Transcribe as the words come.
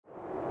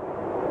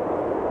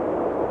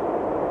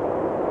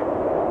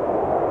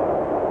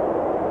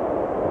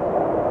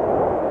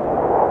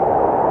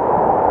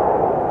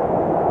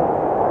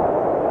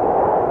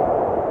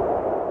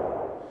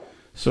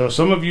So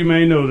some of you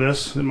may know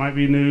this. It might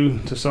be new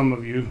to some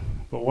of you.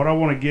 But what I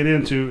want to get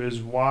into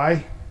is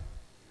why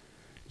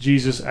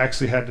Jesus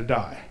actually had to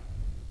die.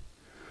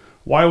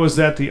 Why was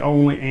that the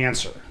only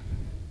answer?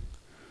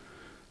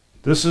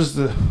 This is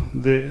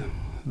the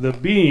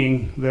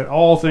being that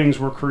all things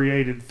were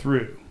created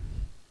through.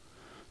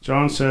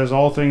 John says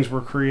all things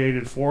were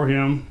created for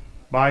him,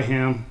 by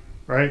him,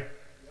 right?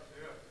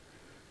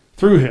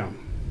 Through him.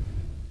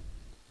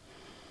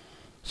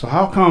 So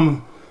how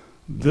come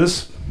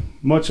this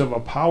much of a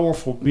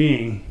powerful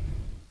being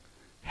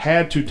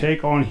had to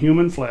take on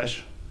human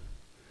flesh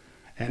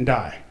and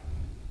die?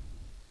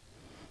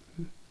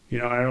 You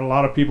know, a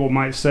lot of people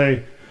might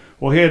say,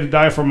 well, he had to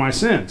die for my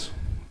sins.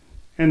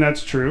 And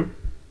that's true.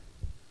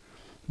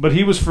 But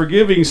he was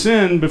forgiving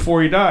sin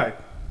before he died.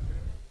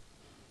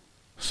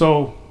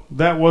 So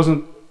that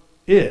wasn't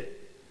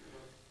it.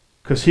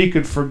 Because he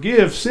could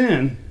forgive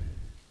sin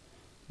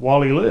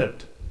while he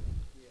lived.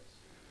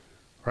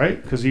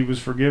 Right? Because he was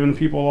forgiving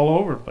people all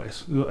over the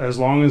place. As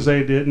long as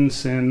they didn't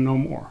sin no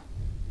more.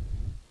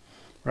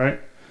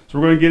 Right? So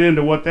we're going to get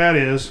into what that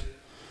is.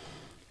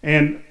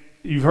 And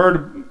you've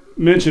heard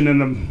mentioned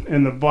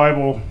in the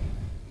Bible,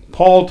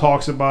 Paul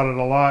talks about it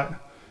a lot,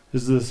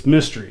 is this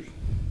mystery.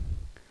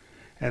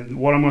 And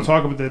what I'm going to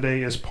talk about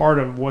today is part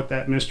of what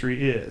that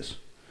mystery is.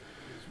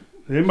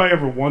 Anybody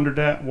ever wondered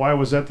that? Why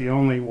was that the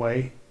only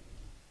way?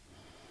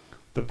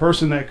 The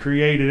person that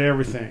created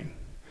everything,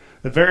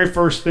 the very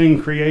first thing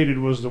created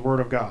was the Word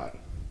of God.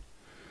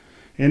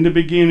 In the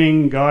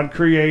beginning, God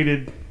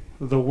created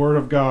the Word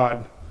of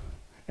God,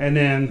 and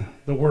then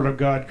the Word of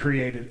God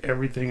created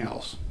everything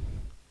else.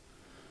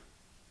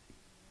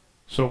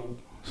 So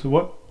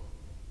what?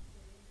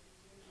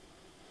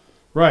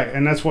 Right,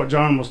 and that's what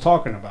John was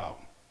talking about.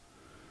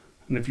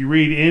 And if you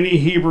read any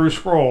Hebrew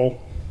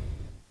scroll,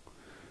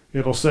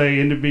 it'll say,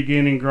 in the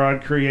beginning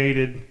God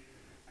created,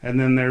 and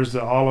then there's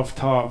the Aleph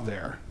Tav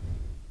there,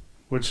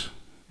 which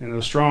in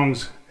the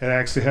Strong's, it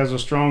actually has a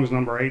Strong's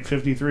number,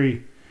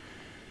 853,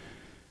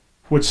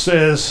 which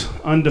says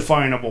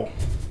undefinable.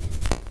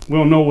 We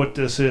don't know what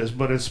this is,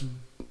 but it's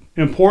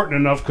important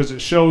enough because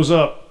it shows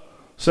up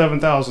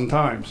 7,000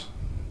 times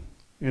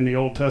in the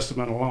Old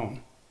Testament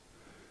alone.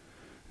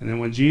 And then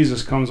when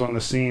Jesus comes on the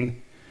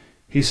scene,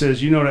 he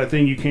says, you know, that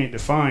thing you can't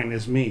define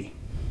is me.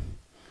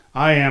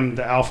 I am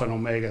the Alpha and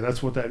Omega.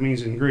 That's what that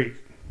means in Greek.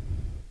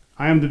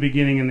 I am the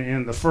beginning and the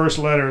end, the first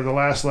letter, the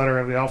last letter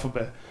of the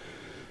alphabet,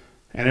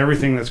 and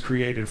everything that's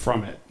created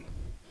from it.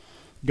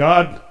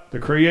 God, the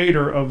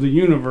creator of the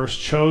universe,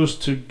 chose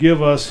to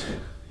give us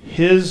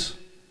his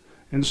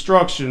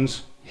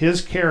instructions,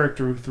 his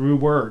character through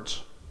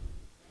words.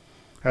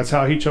 That's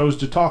how he chose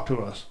to talk to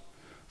us,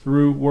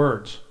 through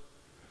words.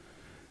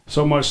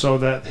 So much so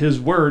that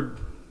his word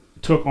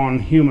took on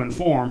human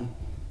form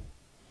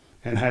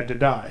and had to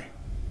die.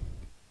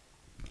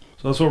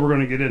 So that's what we're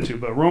going to get into.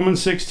 But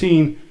Romans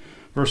 16,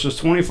 verses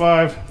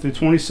 25 through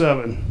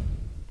 27.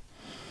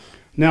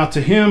 Now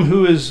to him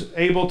who is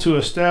able to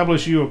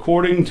establish you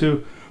according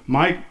to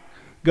my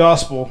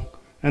gospel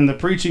and the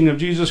preaching of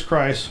Jesus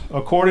Christ,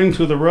 according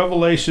to the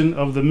revelation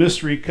of the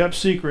mystery kept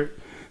secret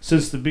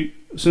since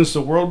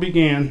the world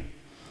began,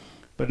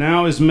 but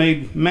now is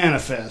made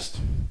manifest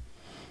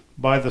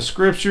by the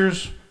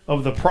scriptures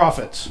of the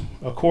prophets,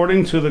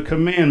 according to the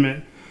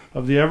commandment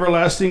of the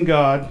everlasting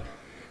God,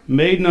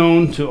 made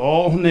known to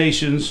all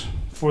nations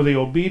for the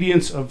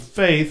obedience of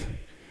faith,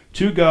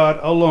 to God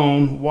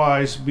alone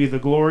wise be the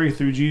glory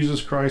through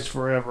Jesus Christ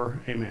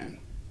forever. Amen.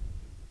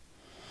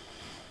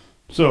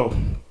 So,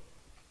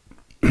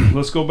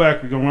 let's go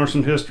back. We're going to learn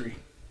some history.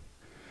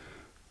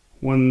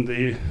 When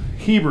the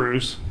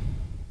Hebrews,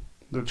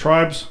 the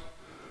tribes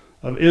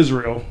of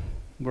Israel,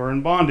 were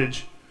in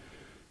bondage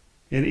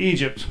in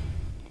Egypt,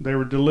 they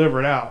were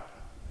delivered out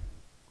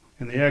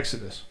in the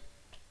Exodus.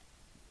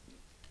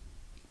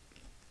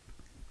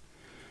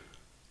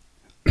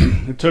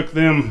 It took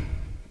them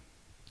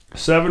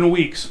 7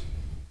 weeks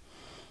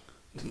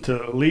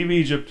to leave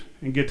Egypt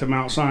and get to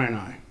Mount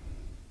Sinai.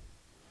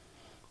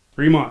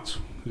 3 months.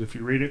 If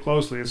you read it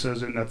closely, it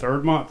says in the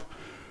 3rd month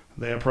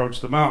they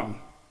approached the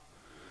mountain.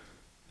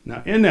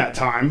 Now in that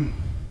time,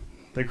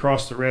 they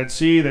crossed the Red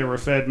Sea, they were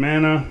fed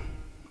manna,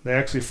 they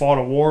actually fought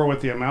a war with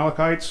the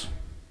Amalekites,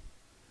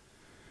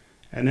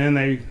 and then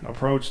they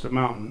approached the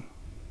mountain.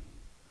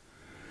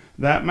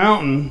 That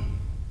mountain,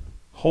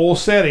 whole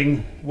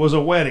setting, was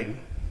a wedding.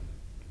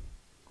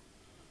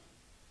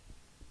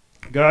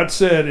 God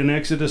said in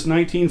Exodus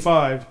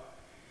 19:5,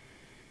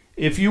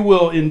 if you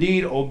will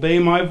indeed obey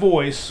my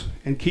voice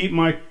and keep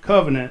my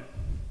covenant,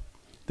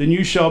 then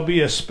you shall be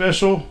a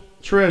special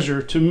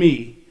treasure to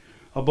me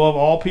above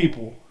all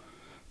people,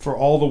 for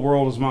all the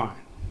world is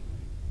mine.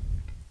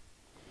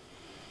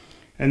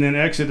 And then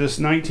Exodus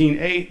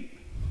 19:8,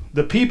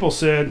 the people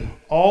said,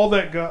 all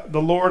that God,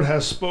 the Lord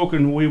has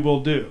spoken we will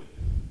do.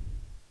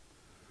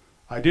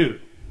 I do.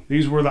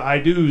 These were the I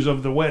do's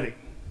of the wedding.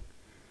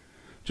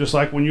 Just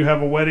like when you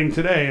have a wedding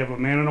today of a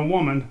man and a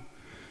woman,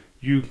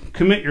 you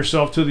commit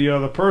yourself to the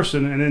other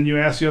person and then you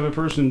ask the other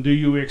person, do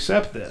you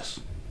accept this?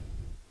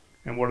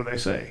 And what do they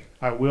say?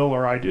 I will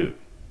or I do.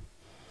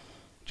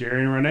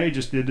 Jerry and Renee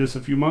just did this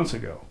a few months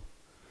ago.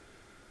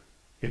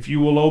 If you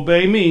will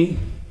obey me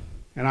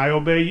and I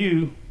obey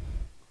you,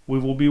 we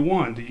will be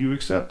one. Do you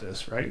accept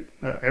this, right?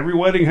 Every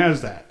wedding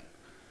has that.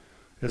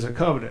 It's a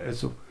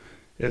covenant.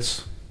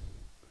 It's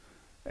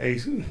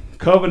a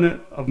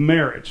covenant of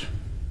marriage.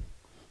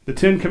 The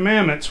 10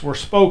 Commandments were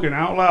spoken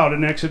out loud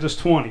in Exodus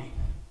 20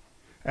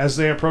 as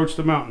they approached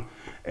the mountain.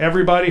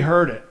 Everybody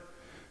heard it.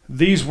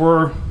 These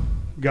were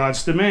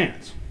God's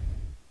demands.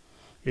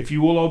 If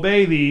you will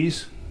obey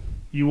these,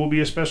 you will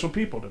be a special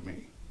people to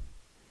me.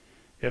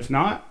 If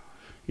not,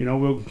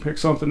 we'll pick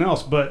something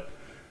else. But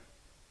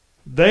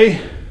the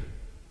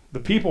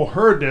people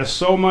heard this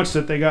so much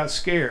that they got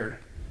scared.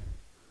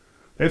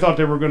 They thought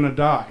they were going to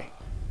die.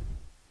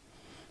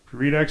 If you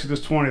read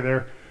Exodus 20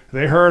 there,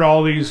 they heard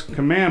all these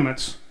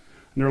commandments,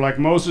 and they're like,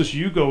 Moses,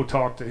 you go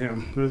talk to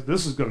him.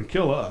 This is going to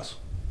kill us.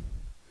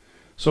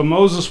 So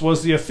Moses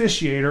was the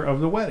officiator of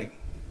the wedding.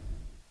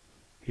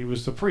 He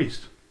was the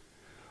priest.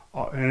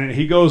 And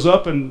he goes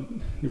up,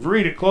 and if you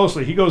read it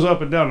closely, he goes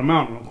up and down the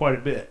mountain quite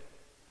a bit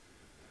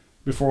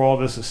before all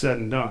this is said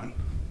and done.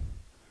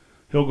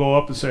 He'll go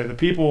up and say, the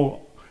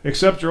people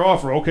accept your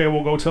offer. Okay,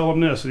 we'll go tell them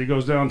this. And he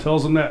goes down and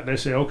tells them that. They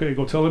say, okay,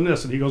 go tell them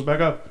this. And he goes back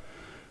up.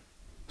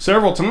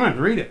 Several times.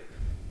 Read it.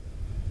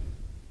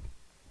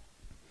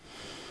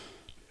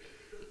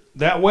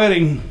 That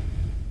wedding,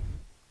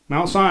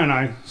 Mount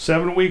Sinai,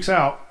 7 weeks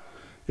out,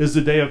 is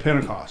the day of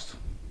Pentecost.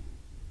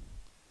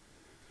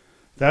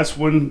 That's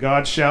when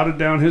God shouted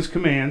down his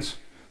commands.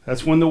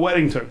 That's when the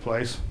wedding took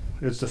place.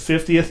 It's the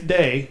 50th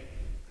day.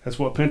 That's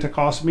what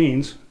Pentecost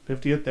means,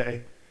 50th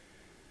day.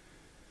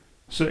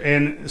 So,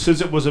 and since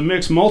it was a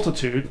mixed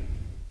multitude,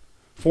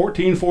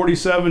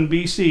 1447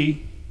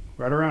 BC,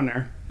 right around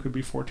there, could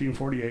be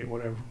 1448,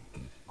 whatever,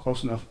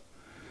 close enough.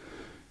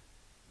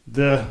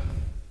 The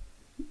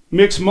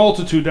mixed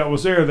multitude that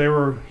was there, they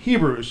were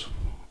Hebrews,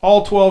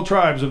 all 12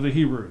 tribes of the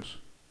Hebrews,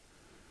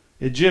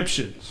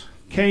 Egyptians,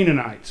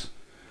 Canaanites,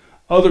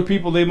 other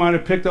people they might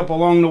have picked up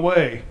along the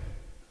way,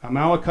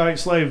 Amalekite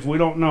slaves, we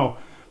don't know.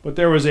 But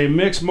there was a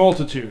mixed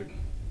multitude.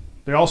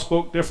 They all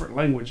spoke different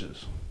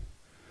languages.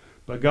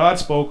 But God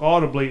spoke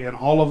audibly, and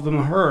all of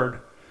them heard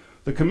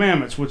the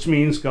commandments, which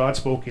means God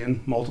spoke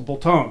in multiple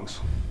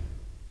tongues.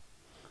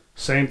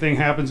 Same thing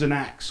happens in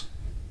Acts.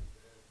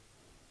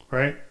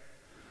 Right?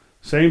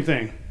 Same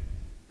thing.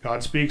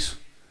 God speaks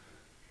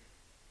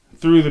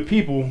through the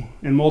people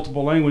in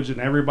multiple languages, and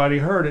everybody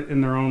heard it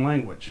in their own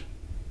language.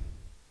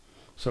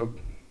 So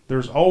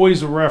there's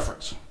always a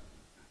reference,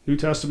 New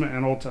Testament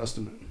and Old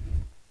Testament.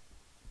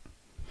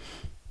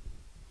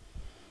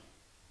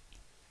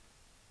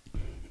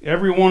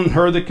 Everyone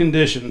heard the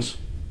conditions.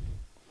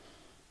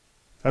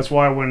 That's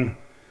why when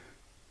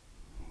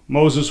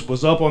Moses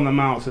was up on the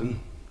mountain,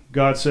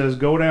 God says,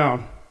 go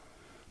down,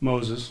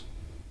 Moses,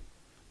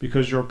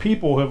 because your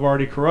people have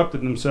already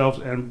corrupted themselves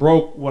and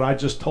broke what I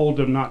just told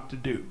them not to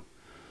do.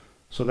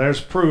 So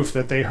there's proof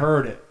that they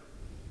heard it.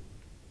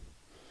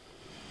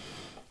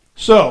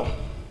 So,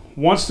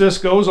 once this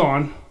goes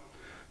on,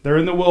 they're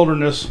in the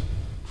wilderness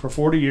for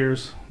 40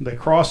 years. They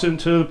cross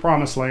into the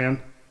promised land.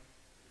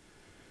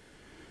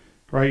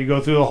 Right, you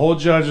go through the whole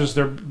Judges.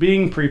 They're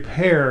being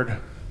prepared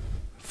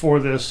for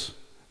this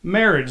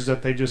marriage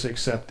that they just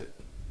accepted.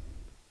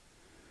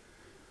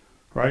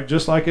 Right,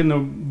 just like in the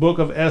book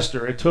of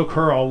Esther, it took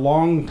her a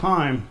long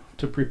time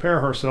to prepare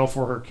herself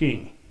for her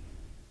king.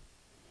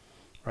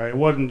 Right, it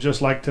wasn't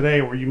just like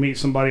today where you meet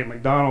somebody at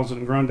McDonald's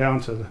and run down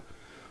to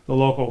the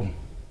local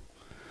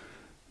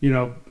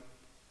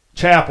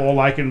chapel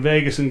like in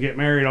Vegas and get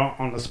married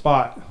on the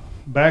spot.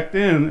 Back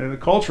then,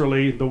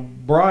 culturally, the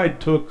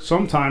bride took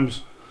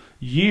sometimes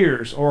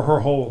years or her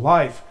whole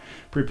life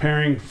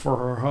preparing for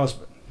her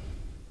husband.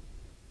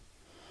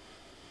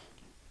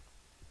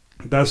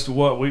 That's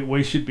what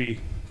we should be,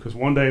 because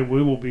one day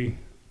we will be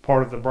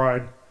part of the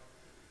bride,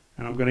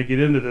 and I'm going to get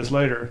into this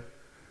later.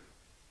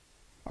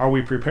 Are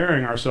we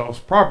preparing ourselves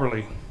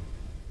properly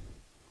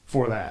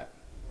for that?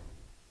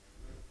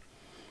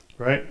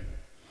 Right?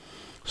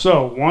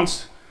 So,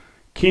 once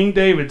King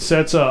David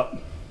sets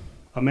up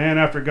a man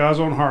after God's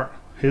own heart,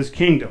 his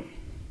kingdom,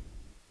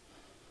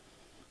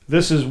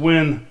 this is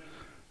when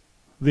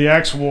the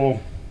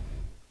actual,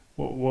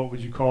 what would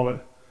you call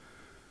it,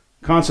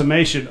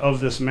 consummation of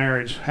this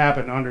marriage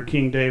happened under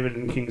King David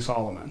and King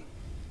Solomon.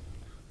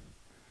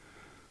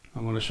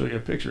 I'm going to show you a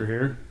picture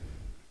here,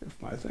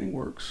 if my thing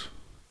works.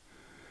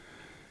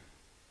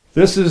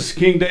 This is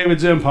King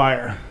David's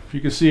empire. If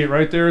you can see it,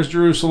 right there is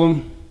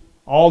Jerusalem.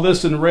 All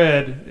this in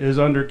red is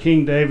under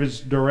King David's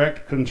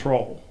direct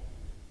control.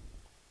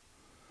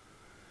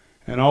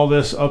 And all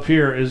this up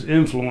here is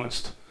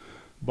influenced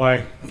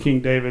by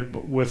King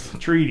David with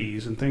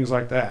treaties and things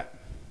like that.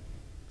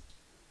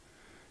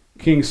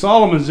 King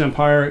Solomon's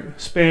empire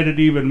expanded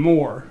even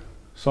more.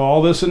 So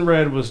all this in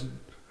red was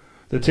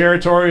the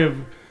territory of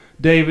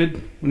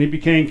David when he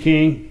became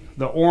king.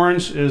 The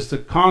orange is the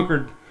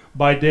conquered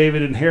by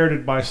David,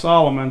 inherited by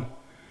Solomon.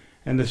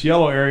 And this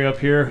yellow area up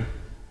here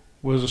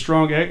was a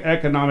strong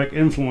economic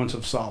influence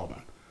of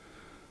Solomon.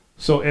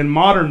 So in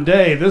modern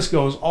day, this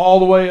goes all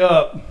the way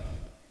up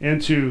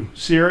into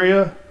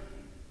Syria,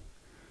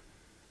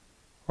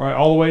 right,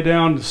 all the way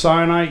down to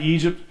Sinai,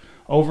 Egypt,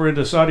 over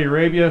into Saudi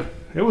Arabia.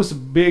 It was a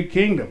big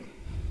kingdom.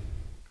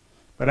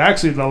 But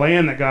actually the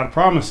land that God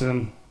promised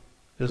him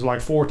is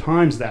like 4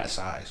 times that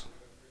size.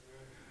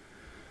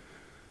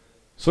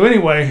 So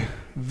anyway,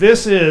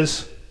 this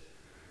is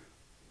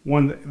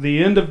when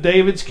the end of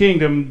David's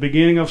kingdom,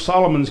 beginning of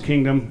Solomon's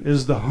kingdom,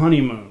 is the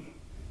honeymoon.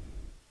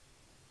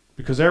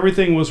 Because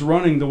everything was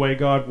running the way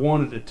God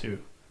wanted it to.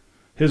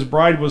 His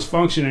bride was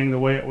functioning the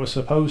way it was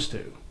supposed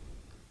to.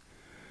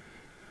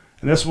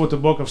 And this is what the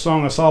book of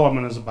Song of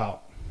Solomon is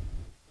about.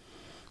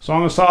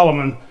 Song of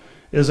Solomon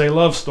is a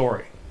love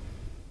story.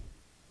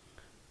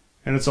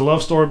 And it's a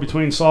love story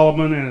between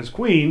Solomon and his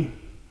queen,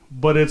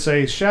 but it's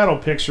a shadow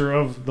picture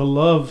of the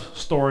love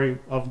story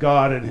of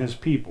God and his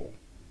people.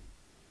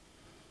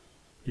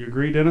 You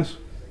agree, Dennis?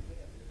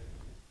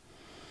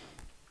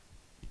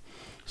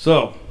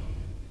 So,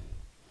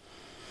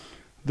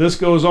 this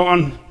goes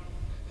on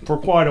for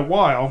quite a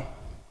while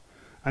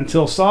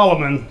until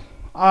Solomon's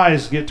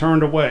eyes get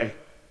turned away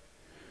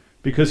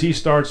because he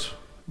starts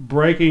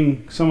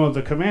breaking some of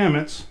the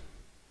commandments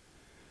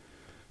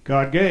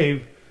God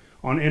gave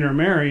on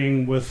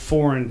intermarrying with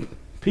foreign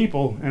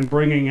people and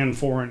bringing in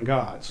foreign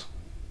gods.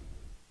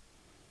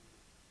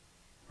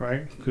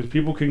 Right? Because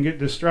people can get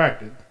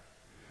distracted.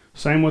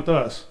 Same with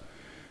us.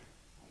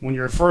 When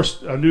you're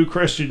first a new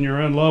Christian,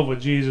 you're in love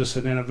with Jesus,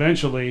 and then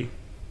eventually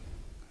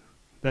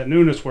that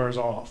newness wears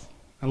off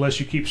unless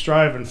you keep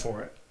striving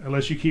for it,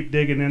 unless you keep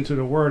digging into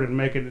the Word and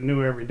making it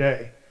new every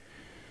day.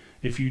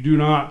 If you do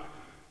not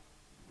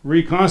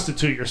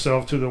reconstitute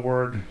yourself to the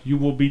Word, you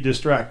will be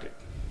distracted.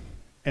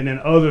 And then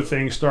other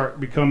things start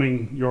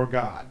becoming your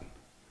God.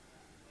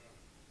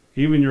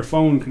 Even your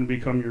phone can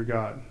become your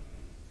God.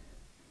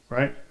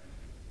 Right?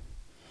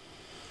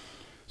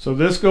 So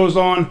this goes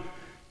on,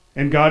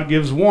 and God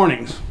gives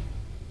warnings.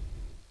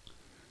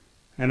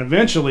 And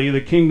eventually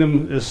the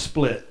kingdom is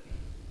split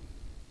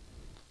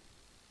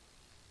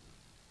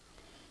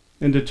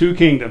into 2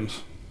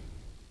 kingdoms.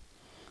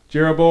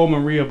 Jeroboam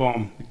and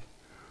Rehoboam.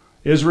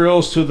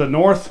 Israel's to the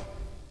north,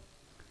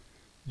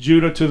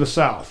 Judah to the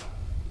south.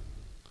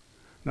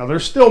 Now they're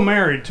still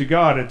married to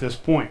God at this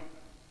point,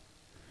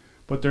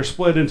 but they're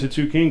split into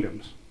 2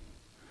 kingdoms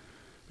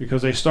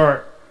because they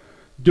start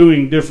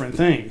doing different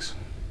things.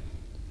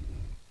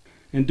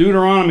 In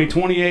Deuteronomy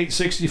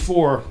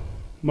 28:64,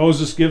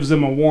 Moses gives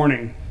them a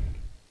warning.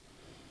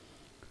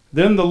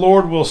 Then the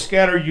Lord will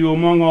scatter you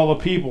among all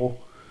the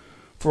people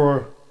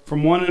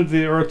from one end of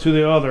the earth to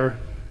the other,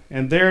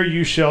 and there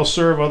you shall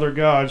serve other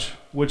gods,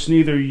 which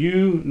neither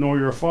you nor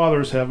your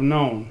fathers have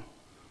known,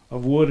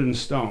 of wood and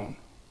stone.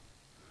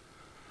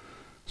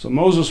 So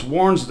Moses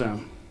warns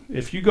them,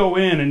 if you go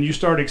in and you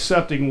start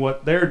accepting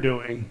what they're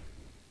doing,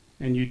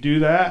 and you do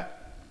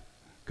that,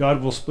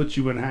 God will split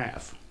you in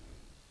half.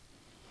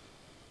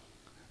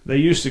 They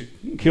used to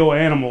kill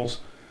animals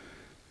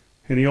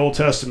in the Old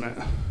Testament,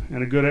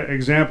 and a good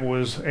example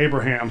is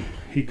Abraham.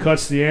 He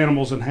cuts the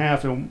animals in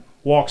half and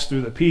walks through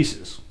the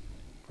pieces,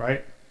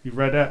 right? You've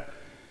read that?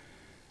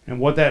 And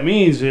what that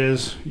means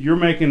is you're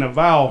making a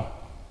vow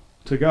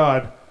to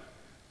God,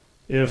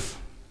 if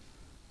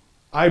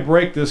I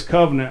break this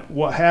covenant,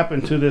 what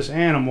happened to this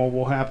animal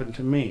will happen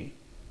to me.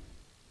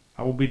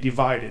 I will be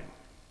divided.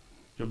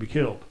 You'll be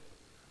killed.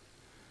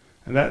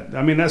 And that,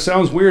 I mean, that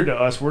sounds weird to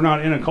us. We're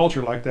not in a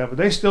culture like that, but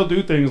they still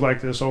do things like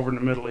this over in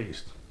the Middle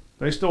East.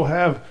 They still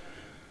have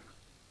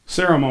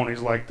ceremonies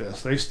like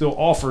this. They still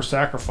offer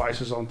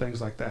sacrifices on things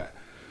like that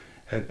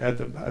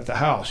at the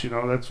house. You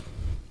know,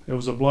 it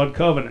was a blood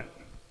covenant.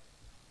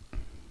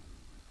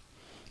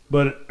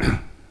 But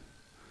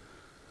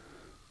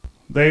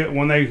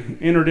when they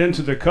entered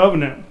into the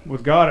covenant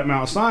with God at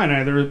Mount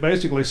Sinai, they were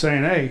basically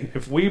saying, hey,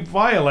 if we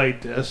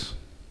violate this,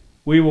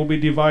 we will be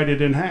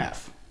divided in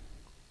half.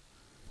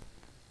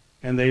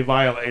 And they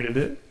violated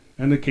it,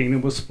 and the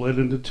kingdom was split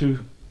into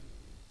 2.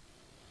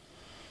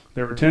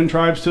 There were 10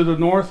 tribes to the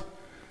north,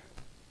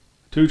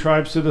 2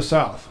 tribes to the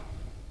south.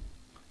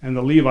 And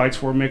the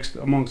Levites were mixed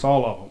amongst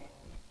all of them.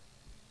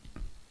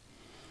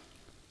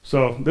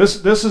 So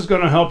this is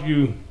going to help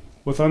you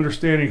with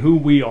understanding who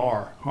we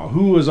are.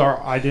 Who is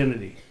our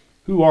identity?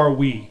 Who are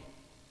we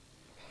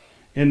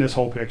in this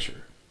whole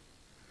picture?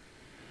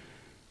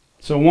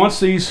 So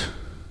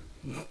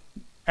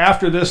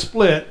after this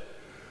split,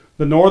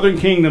 the northern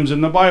kingdoms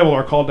in the Bible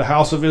are called the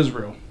house of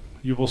Israel.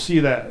 You will see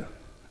that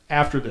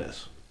after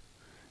this.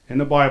 In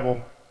the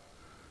Bible,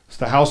 it's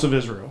the house of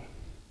Israel.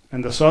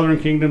 And the southern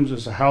kingdoms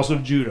is the house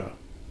of Judah.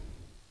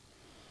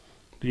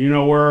 Do you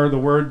know where the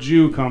word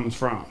Jew comes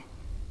from?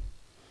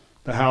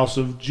 The house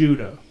of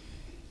Judah.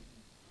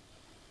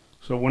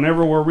 So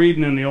whenever we're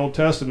reading in the Old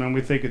Testament,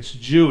 we think it's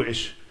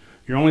Jewish.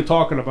 You're only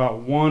talking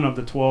about one of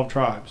the 12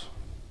 tribes.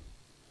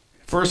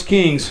 1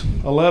 Kings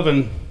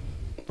 11,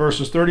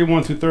 verses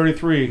 31 through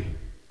 33.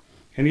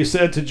 And he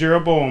said to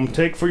Jeroboam,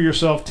 take for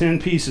yourself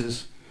 10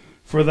 pieces,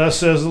 for thus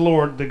says the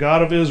Lord, the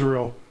God of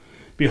Israel,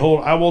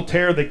 behold, I will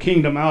tear the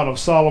kingdom out of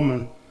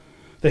Solomon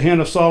the hand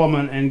of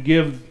Solomon and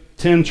give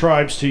 10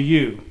 tribes to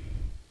you.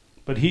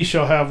 But he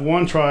shall have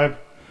 1 tribe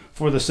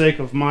for the sake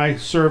of my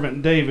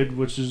servant David,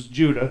 which is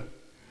Judah,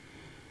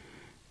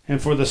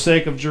 and for the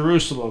sake of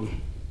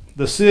Jerusalem,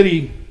 the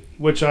city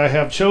which I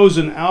have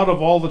chosen out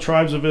of all the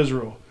tribes of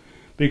Israel,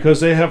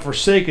 because they have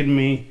forsaken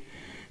me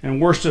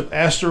and worshipped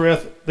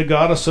Ashtoreth, the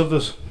goddess of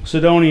the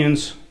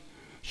Sidonians,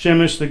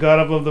 Shemesh, the god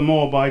of the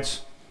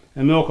Moabites,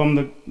 and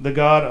Milcom, the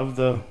god of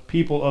the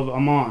people of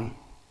Ammon,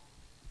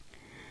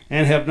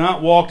 and have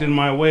not walked in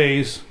my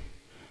ways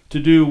to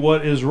do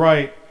what is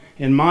right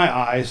in my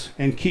eyes,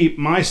 and keep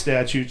my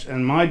statutes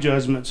and my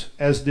judgments,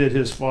 as did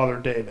his father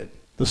David.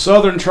 The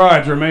southern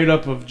tribes are made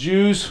up of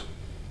Jews,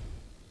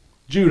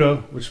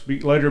 Judah, which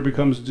later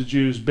becomes the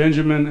Jews,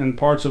 Benjamin, and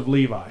parts of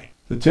Levi.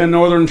 The 10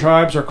 northern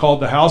tribes are called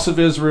the house of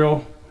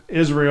Israel,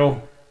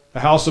 the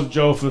house of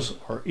Jophus,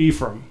 or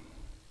Ephraim.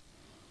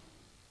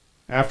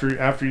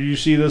 After you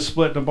see this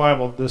split in the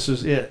Bible, this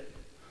is it.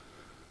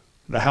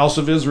 The house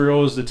of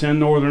Israel is the 10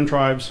 northern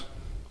tribes.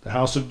 The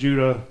house of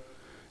Judah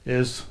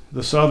is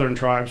the southern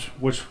tribes,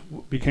 which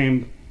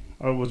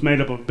was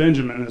made up of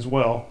Benjamin as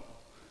well.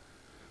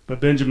 But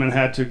Benjamin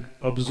had to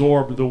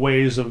absorb the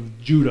ways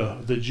of Judah,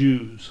 the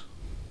Jews.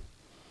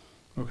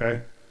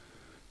 Okay?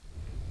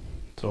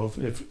 So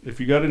if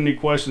you got any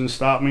questions,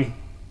 stop me.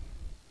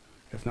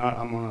 If not,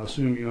 I'm going to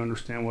assume you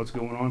understand what's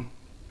going on.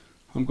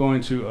 I'm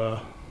going to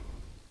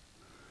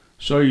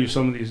show you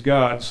some of these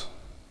gods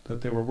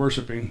that they were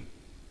worshiping.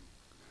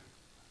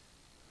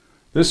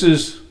 This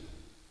is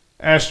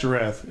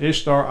Ashtoreth,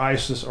 Ishtar,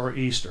 Isis, or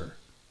Easter.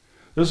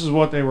 This is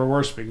what they were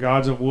worshiping,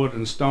 gods of wood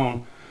and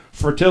stone,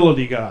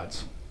 fertility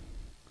gods.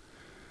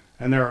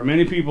 And there are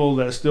many people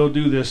that still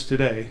do this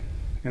today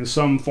in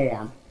some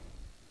form.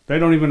 They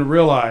don't even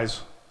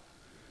realize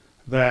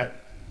that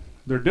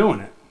they're doing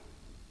it.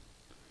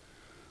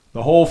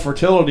 The whole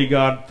fertility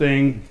god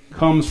thing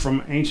comes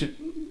from ancient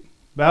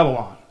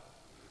Babylon.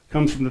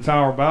 Comes from the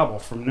Tower of Babel,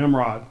 from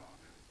Nimrod.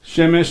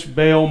 Shemesh,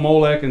 Baal,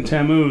 Molech, and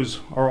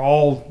Tammuz are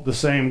all the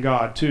same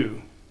god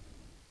too.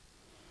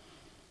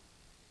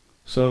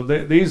 So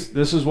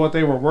this is what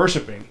they were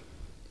worshiping,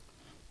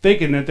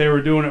 thinking that they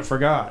were doing it for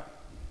God.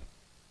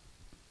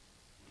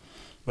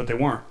 But they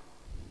weren't.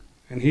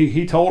 And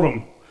he told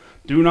them,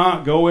 do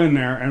not go in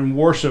there and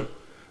worship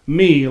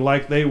me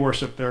like they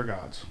worship their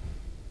gods.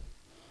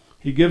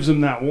 He gives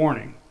them that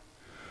warning.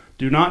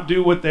 Do not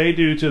do what they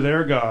do to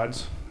their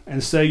gods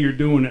and say you're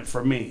doing it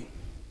for me.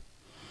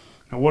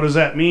 Now what does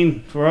that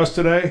mean for us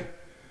today?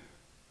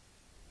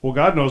 Well,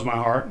 God knows my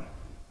heart.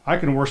 I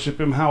can worship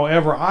him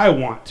however I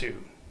want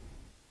to.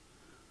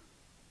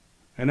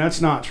 And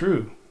that's not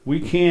true. We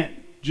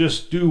can't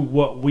just do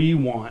what we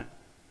want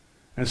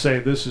and say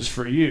this is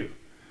for you.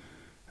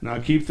 Now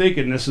keep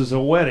thinking, this is a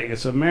wedding,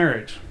 it's a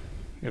marriage.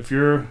 If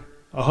you're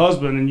a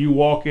husband and you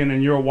walk in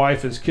and your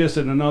wife is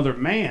kissing another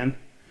man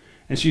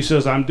and she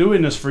says, I'm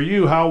doing this for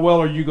you, how well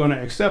are you going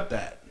to accept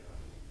that?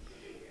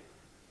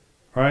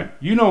 Right?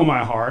 You know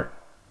my heart.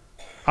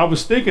 I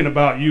was thinking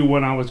about you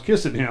when I was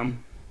kissing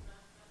him.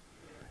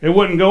 It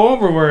wouldn't go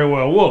over very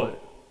well, will it?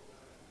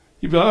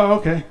 You'd be like, oh,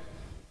 okay.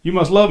 You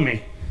must love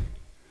me.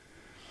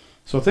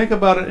 So think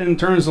about it in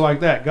terms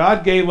like that.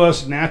 God gave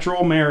us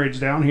natural marriage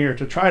down here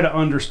to try to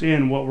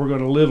understand what we're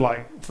going to live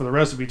like for the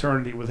rest of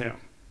eternity with him.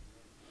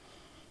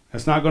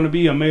 It's not going to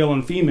be a male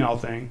and female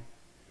thing,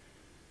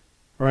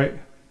 right?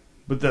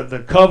 But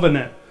the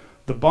covenant,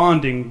 the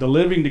bonding, the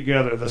living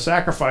together, the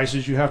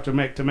sacrifices you have to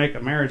make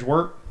a marriage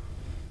work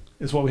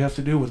is what we have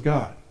to do with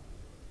God.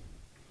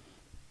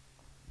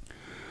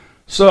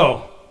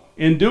 So,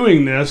 in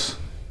doing this,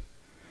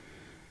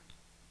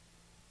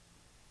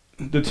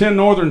 the 10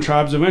 northern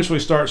tribes eventually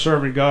start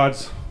serving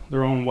gods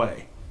their own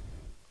way.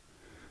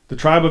 The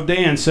tribe of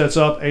Dan sets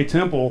up a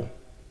temple,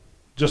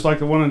 just like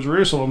the one in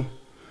Jerusalem,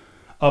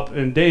 up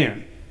in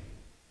Dan,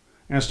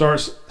 and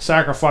starts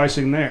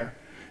sacrificing there.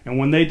 And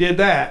when they did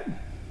that,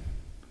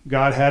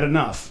 God had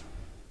enough.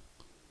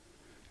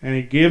 And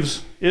he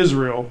gives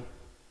Israel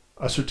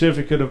a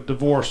certificate of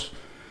divorce.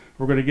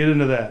 We're going to get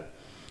into that.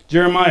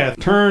 Jeremiah,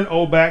 turn,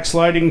 O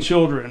backsliding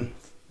children,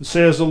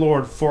 says the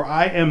Lord, for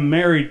I am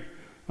married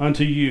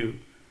unto you,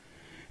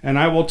 and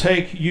I will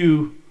take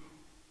you,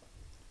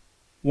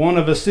 one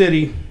of a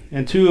city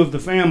and two of the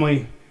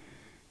family,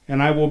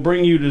 and I will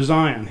bring you to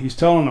Zion. He's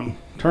telling them,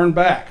 turn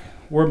back.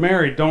 We're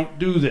married. Don't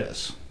do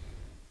this.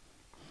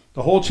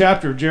 The whole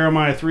chapter of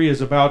Jeremiah 3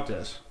 is about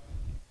this.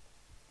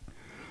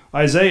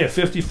 Isaiah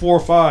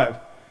 54:5.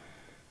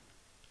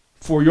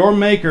 For your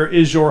maker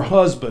is your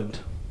husband.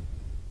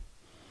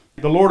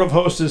 The Lord of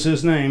hosts is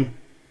his name,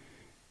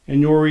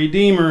 and your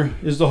Redeemer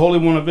is the Holy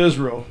One of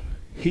Israel.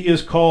 He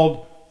is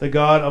called the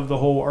God of the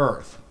whole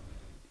earth.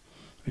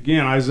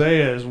 Again,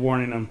 Isaiah is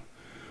warning them.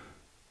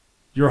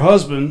 Your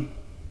husband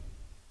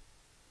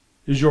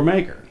is your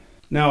maker.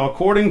 Now,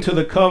 according to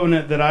the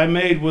covenant that I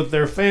made with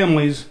their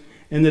families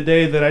in the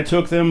day that I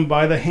took them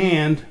by the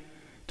hand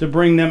to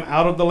bring them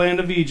out of the land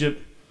of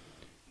Egypt,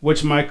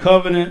 which my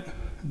covenant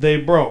they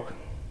broke,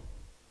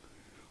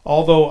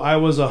 although I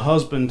was a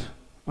husband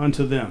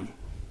unto them.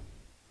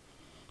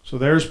 So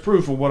there's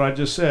proof of what I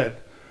just said.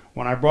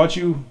 When I brought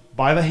you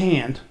by the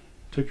hand,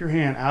 took your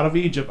hand out of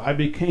Egypt, I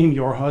became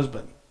your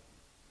husband.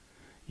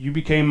 You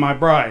became my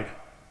bride.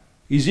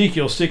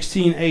 Ezekiel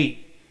 16:8.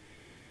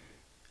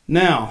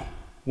 Now,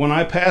 when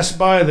I passed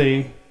by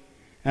thee,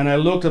 and I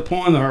looked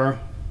upon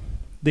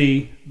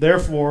thee,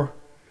 therefore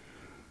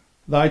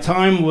thy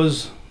time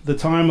was the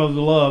time of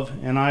love,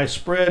 and I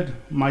spread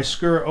my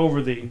skirt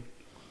over thee,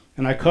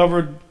 and I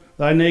covered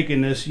thy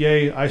nakedness,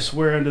 yea, I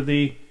swear unto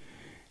thee,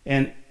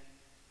 and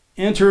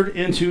entered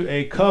into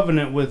a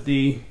covenant with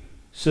thee,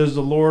 says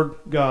the Lord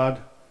God,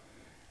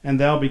 and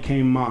thou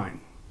became mine.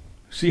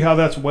 See how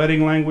that's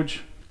wedding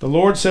language? The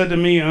Lord said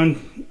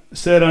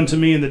unto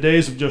me in the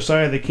days of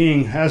Josiah the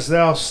king, hast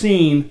thou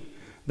seen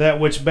that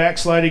which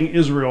backsliding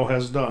Israel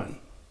has done?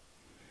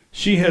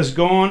 She has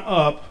gone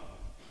up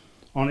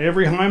on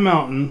every high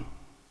mountain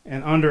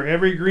and under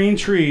every green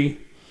tree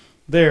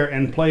there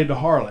and played the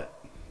harlot.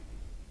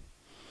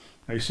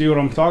 Now you see what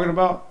I'm talking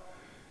about?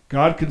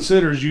 God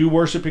considers you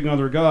worshiping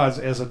other gods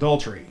as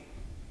adultery.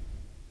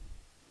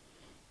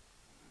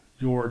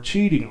 You're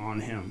cheating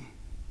on him.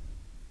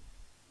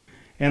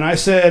 And I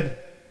said,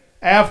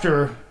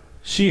 after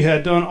she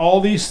had done all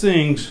these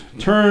things,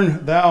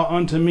 turn thou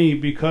unto me,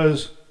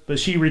 but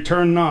she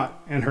returned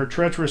not, and her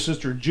treacherous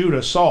sister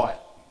Judah saw it.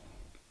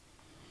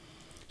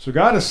 So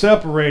God is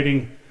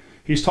separating.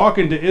 He's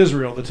talking to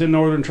Israel, the 10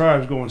 northern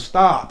tribes, going,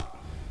 stop.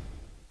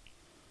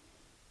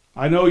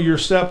 I know you're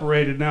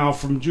separated now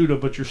from Judah,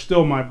 but you're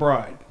still my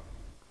bride.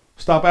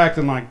 Stop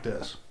acting like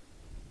this.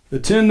 The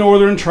 10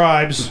 northern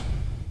tribes,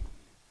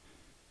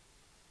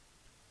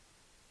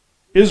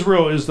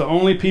 Israel is the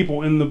only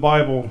people in the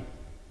Bible,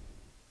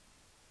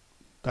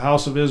 the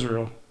house of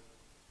Israel,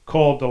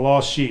 called the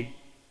lost sheep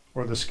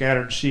or the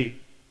scattered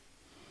sheep.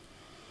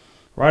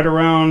 Right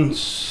around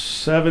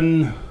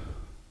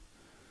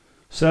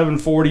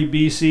 740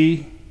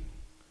 BC,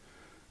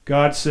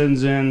 God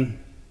sends in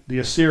the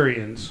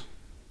Assyrians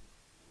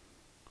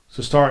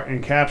to start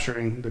in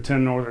capturing the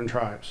 10 northern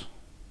tribes.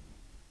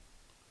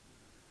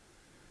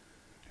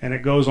 And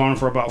it goes on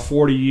for about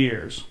 40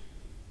 years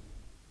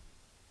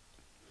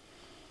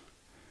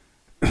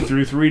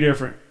through 3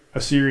 different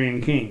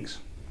Assyrian kings.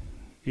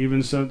 Even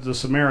the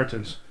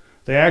Samaritans.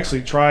 They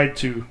actually tried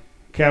to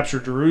capture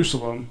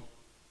Jerusalem,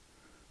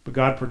 but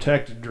God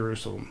protected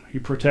Jerusalem. He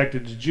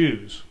protected the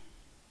Jews.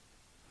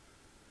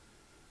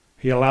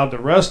 He allowed the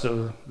rest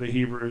of the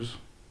Hebrews,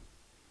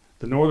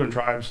 the northern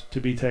tribes, to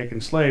be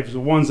taken slaves, the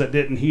ones that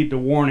didn't heed the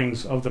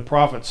warnings of the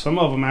prophets. Some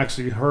of them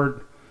actually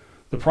heard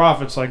the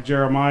prophets like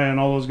Jeremiah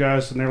and all those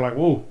guys, and they're like,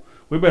 whoa,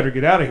 we better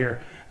get out of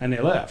here. And they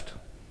left.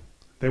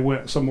 They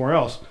went somewhere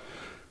else.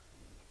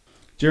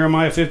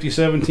 Jeremiah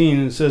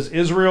 50:17, it says,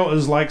 Israel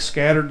is like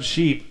scattered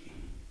sheep.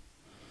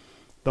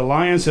 The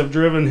lions have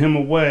driven him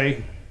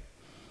away.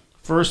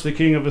 First the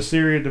king of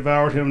Assyria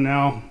devoured him.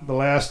 Now the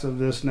last of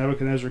this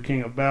Nebuchadnezzar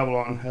king of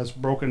Babylon has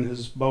broken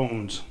his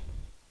bones.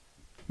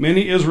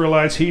 Many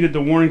Israelites heeded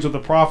the warnings of the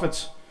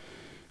prophets,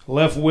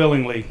 left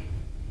willingly.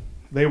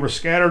 They were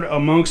scattered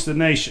amongst the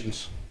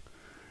nations,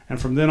 and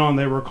from then on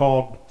they were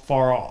called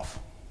far off.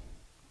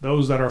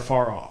 Those that are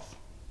far off.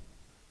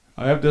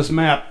 I have this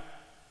map.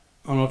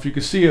 I don't know if you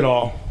can see it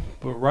all,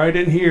 but right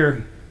in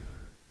here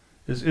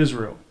is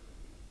Israel.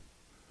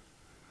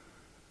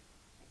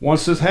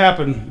 Once this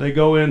happened, they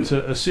go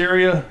into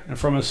Assyria, and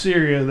from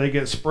Assyria they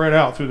get spread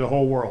out through the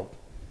whole world.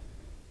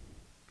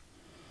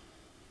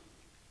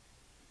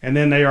 And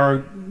then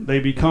they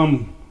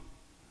become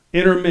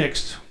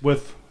intermixed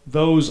with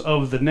those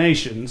of the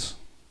nations,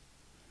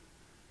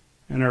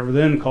 and are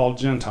then called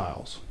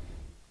Gentiles.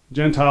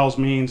 Gentiles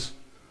means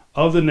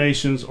of the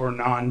nations or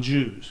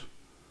non-Jews,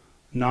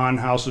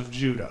 non-house of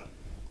Judah.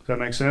 Does that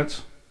make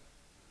sense?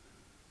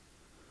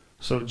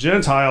 So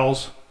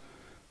Gentiles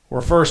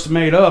were first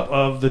made up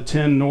of the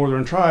 10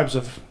 northern tribes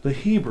of the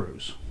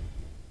Hebrews.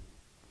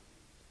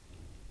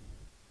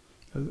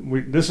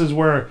 This is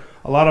where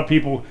a lot of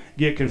people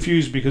get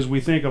confused, because we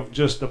think of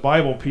just the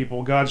Bible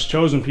people, God's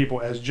chosen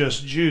people, as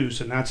just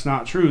Jews, and that's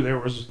not true. There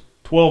was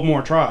 12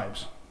 more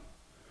tribes.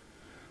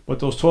 But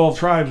those 12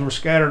 tribes were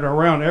scattered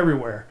around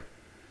everywhere.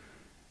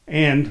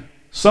 And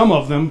some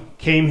of them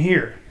came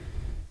here.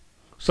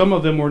 Some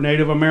of them were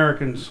Native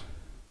Americans.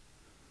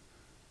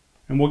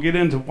 And we'll get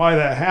into why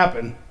that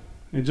happened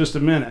in just a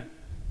minute.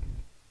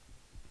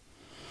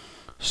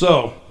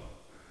 So,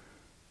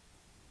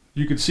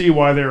 you can see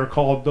why they are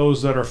called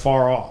those that are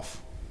far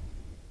off.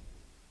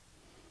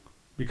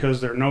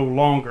 Because they're no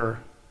longer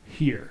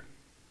here.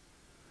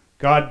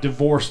 God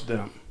divorced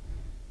them.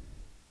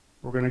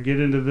 We're going to get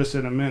into this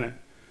in a minute.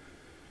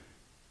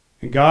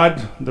 And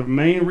God, the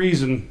main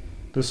reason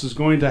this is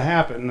going to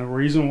happen, the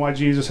reason why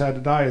Jesus had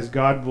to die, is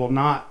God will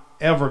not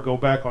ever go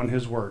back on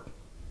his word.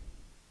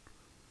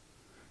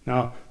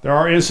 Now, there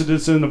are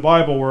incidents in the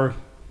Bible where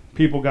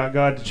people got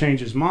God to change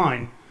his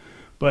mind,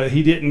 but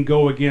he didn't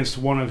go against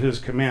one of his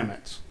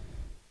commandments.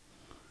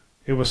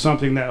 It was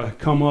something that had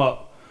come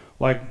up,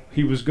 like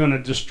he was going to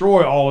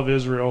destroy all of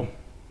Israel.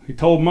 He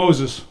told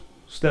Moses,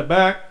 step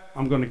back,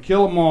 I'm going to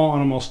kill them all,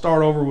 and I'm going to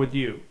start over with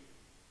you.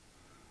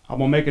 I'm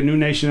going to make a new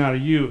nation out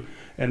of you.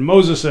 And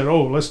Moses said,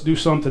 oh, let's do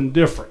something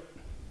different.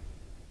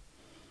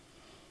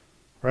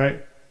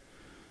 Right?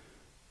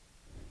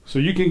 So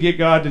you can get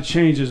God to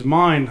change his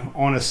mind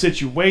on a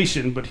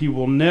situation, but he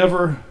will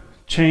never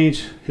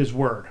change his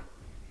word.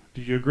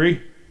 Do you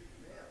agree?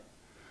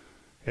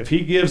 If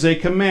he gives a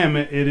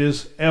commandment, it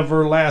is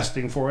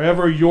everlasting.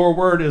 Forever your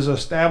word is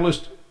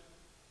established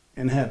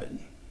in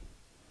heaven.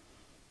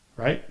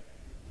 Right?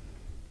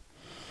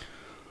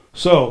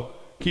 So,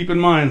 keep in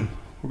mind,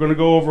 we're going to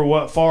go over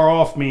what far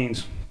off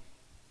means.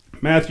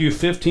 Matthew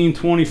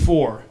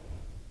 15:24.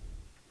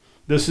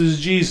 This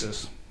is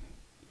Jesus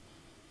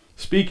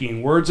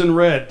speaking, words in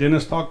red.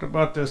 Dennis talked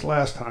about this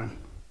last time.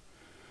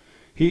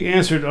 He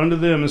answered unto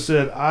them and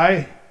said,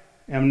 I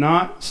am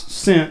not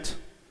sent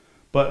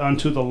but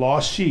unto the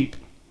lost sheep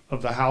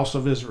of the house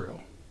of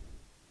Israel.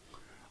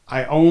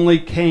 I only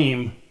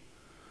came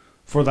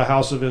for the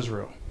house of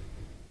Israel.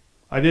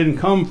 I didn't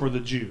come for the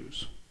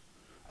Jews.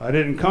 I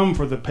didn't come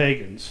for the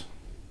pagans.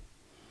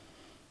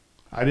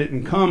 I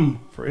didn't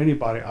come for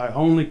anybody. I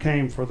only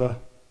came for the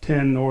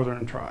 10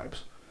 northern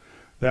tribes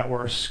that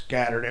were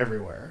scattered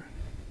everywhere.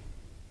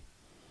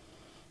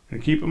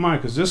 And keep in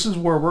mind, because this is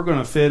where we're going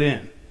to fit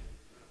in.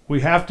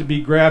 We have to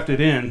be grafted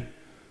in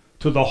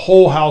to the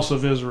whole house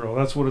of Israel.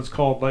 That's what it's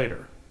called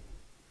later.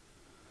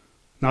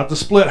 Not the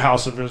split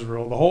house of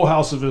Israel, the whole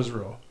house of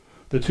Israel.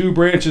 The two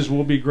branches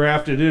will be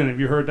grafted in. Have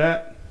you heard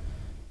that?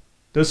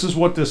 This is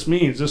what this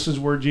means. This is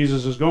where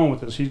Jesus is going with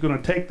this. He's going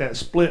to take that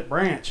split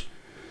branch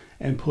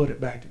and put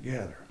it back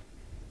together.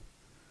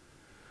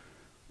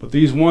 But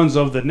these ones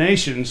of the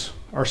nations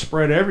are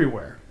spread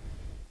everywhere.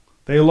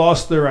 They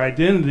lost their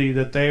identity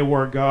that they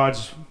were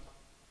God's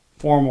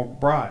formal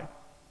bride.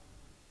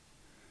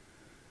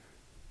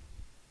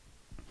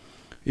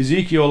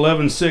 Ezekiel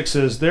 11:6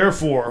 says,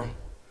 Therefore,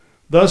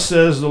 thus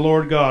says the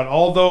Lord God,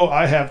 although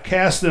I have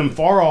cast them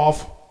far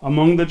off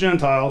among the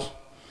Gentiles,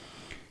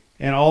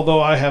 and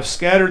although I have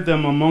scattered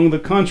them among the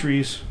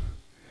countries,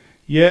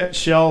 yet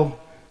shall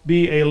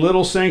be a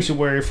little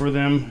sanctuary for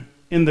them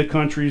in the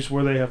countries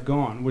where they have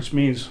gone. Which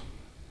means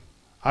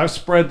I've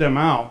spread them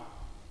out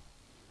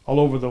all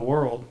over the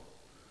world,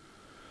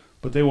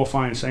 but they will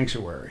find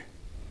sanctuary.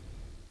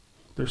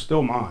 They're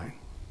still mine.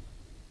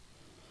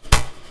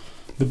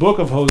 The book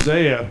of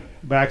Hosea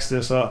backs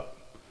this up.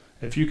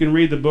 If you can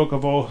read the book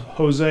of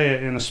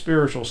Hosea in a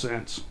spiritual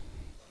sense,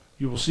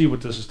 you will see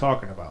what this is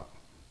talking about.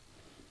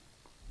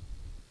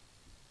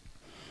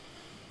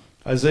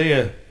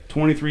 Isaiah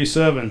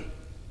 23:7.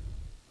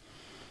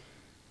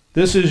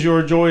 This is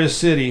your joyous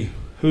city,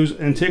 whose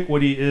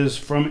antiquity is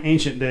from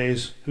ancient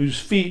days, whose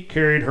feet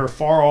carried her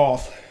far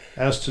off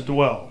as to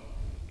dwell.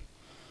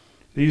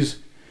 This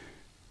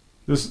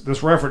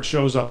reference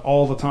shows up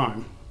all the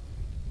time.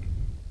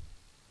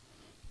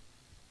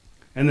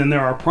 And then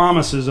there are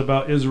promises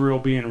about Israel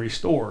being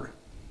restored.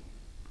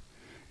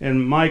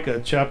 In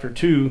Micah chapter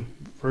 2,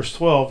 verse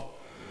 12,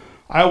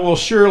 I will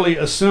surely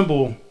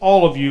assemble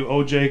all of you,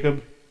 O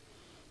Jacob,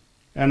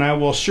 and I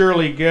will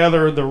surely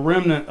gather the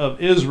remnant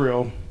of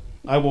Israel.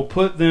 I will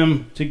put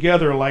them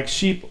together like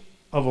sheep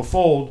of a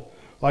fold,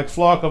 like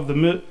flock of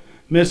the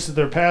midst of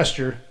their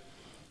pasture.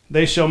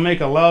 They shall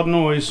make a loud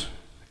noise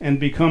and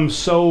become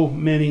so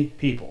many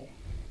people.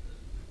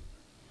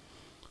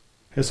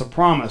 It's a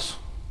promise.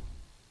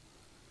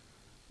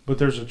 But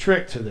there's a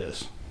trick to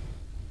this.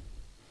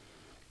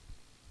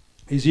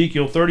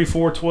 Ezekiel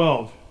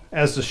 34:12.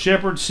 As the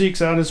shepherd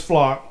seeks out his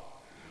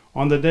flock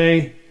on the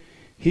day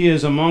he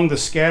is among the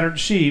scattered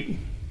sheep,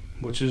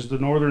 which is the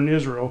northern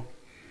Israel,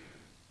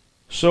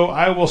 so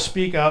I will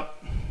speak out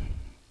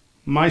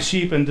my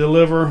sheep and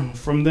deliver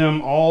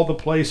from all the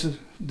places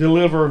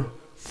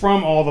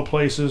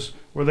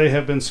where they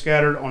have been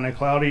scattered on a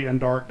cloudy and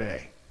dark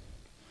day.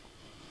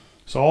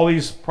 So all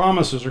these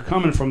promises are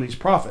coming from these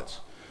prophets,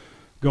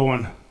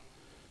 going,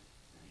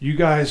 you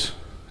guys,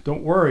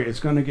 don't worry, it's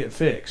going to get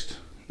fixed.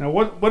 Now,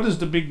 what is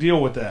the big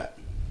deal with that?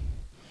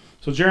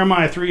 So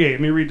Jeremiah 3:8,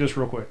 let me read this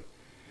real quick.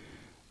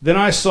 Then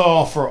I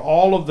saw for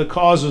all of the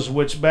causes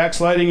which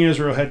backsliding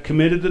Israel had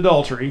committed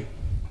adultery,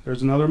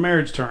 there's another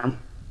marriage term,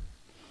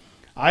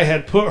 I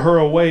had put her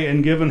away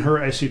and given her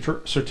a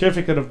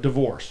certificate of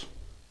divorce.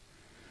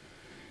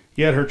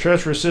 Yet her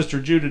treacherous sister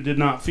Judah did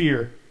not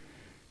fear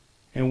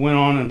and went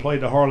on and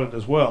played the harlot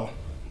as well.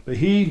 But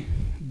he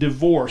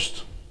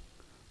divorced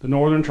the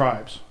northern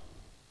tribes.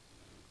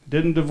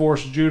 Didn't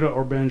divorce Judah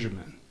or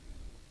Benjamin.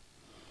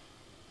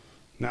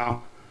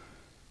 Now,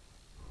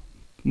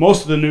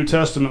 most of the New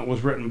Testament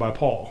was written by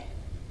Paul,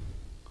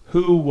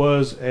 who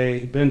was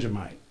a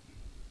Benjamite.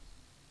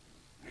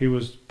 He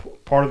was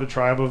part of the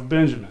tribe of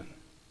Benjamin.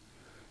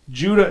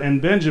 Judah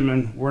and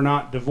Benjamin were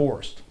not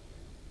divorced.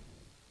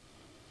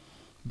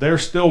 They're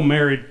still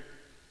married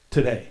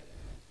today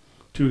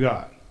to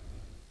God.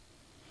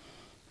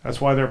 That's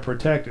why they're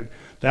protected.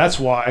 That's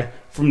why,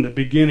 from the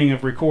beginning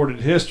of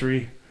recorded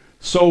history,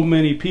 so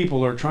many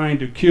people are trying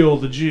to kill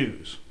the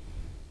Jews.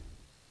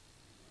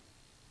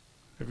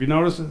 Have you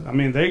noticed it? I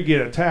mean, they get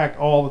attacked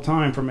all the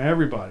time from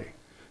everybody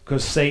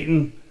because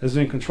Satan is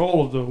in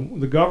control of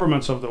the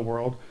governments of the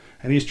world,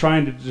 And he's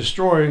trying to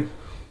destroy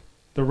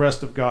the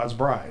rest of God's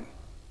bride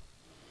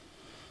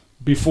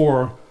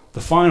before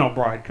the final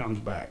bride comes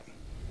back.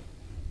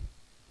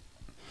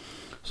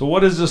 So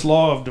what is this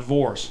law of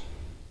divorce?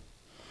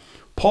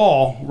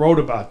 Paul wrote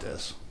about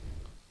this.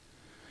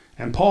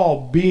 And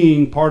Paul,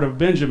 being part of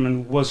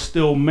Benjamin, was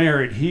still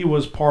married. He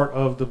was part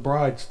of the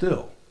bride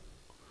still.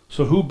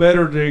 So who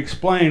better to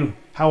explain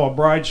how a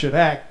bride should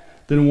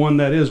act than one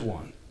that is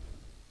one?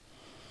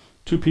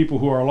 Two people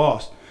who are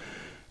lost.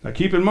 Now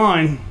keep in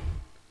mind,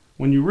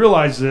 when you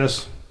realize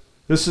this,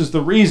 this is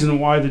the reason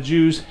why the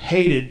Jews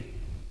hated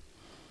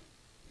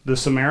the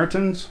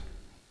Samaritans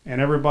and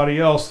everybody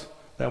else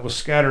that was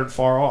scattered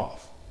far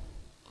off.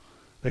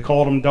 They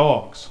called them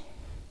dogs.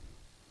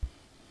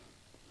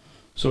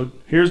 So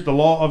here's the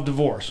law of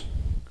divorce.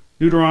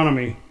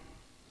 Deuteronomy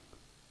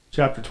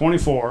chapter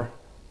 24,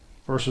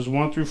 verses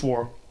 1 through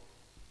 4.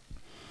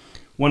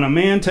 When a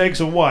man takes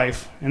a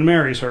wife and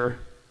marries her,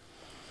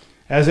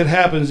 as it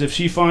happens if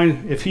he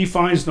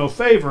finds no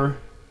favor,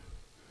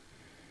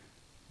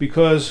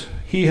 because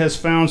he has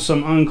found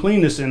some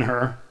uncleanness in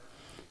her,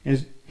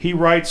 and he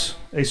writes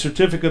a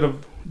certificate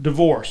of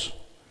divorce,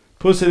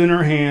 puts it in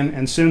her hand,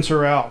 and sends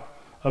her out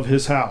of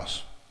his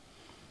house.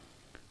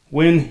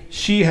 When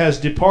she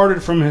has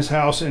departed from his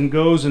house and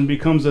goes and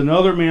becomes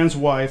another man's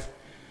wife,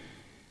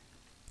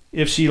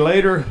 if the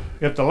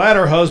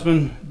latter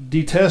husband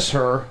detests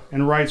her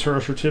and writes her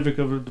a certificate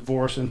of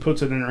divorce and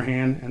puts it in her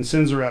hand and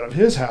sends her out of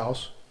his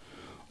house,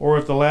 or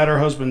if the latter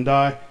husband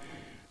die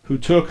who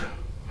took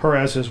her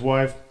as his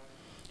wife,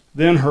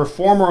 then her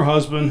former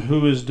husband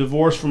who is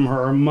divorced from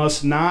her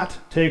must not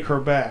take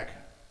her back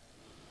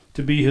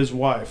to be his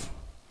wife,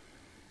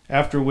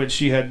 after which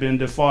she had been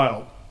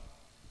defiled.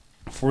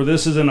 For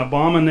this is an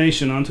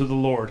abomination unto the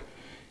Lord.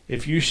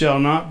 If you shall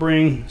not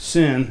bring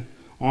sin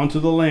onto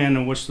the land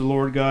in which the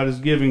Lord God is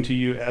giving to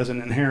you as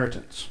an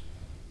inheritance.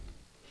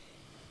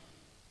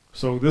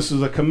 So this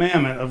is a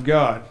commandment of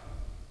God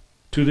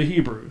to the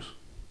Hebrews.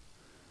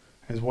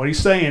 And what he's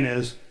saying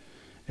is,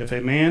 if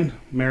a man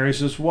marries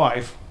his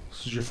wife,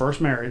 this is your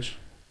first marriage,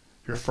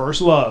 your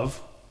first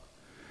love,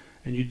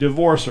 and you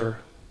divorce her,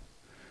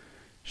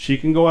 she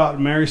can go out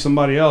and marry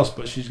somebody else,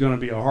 but she's going to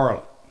be a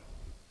harlot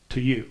to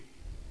you.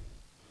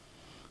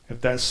 If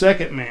that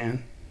second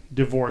man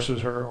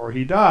divorces her or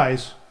he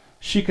dies,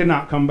 she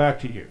cannot come back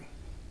to you.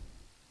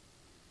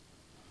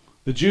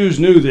 The Jews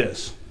knew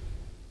this.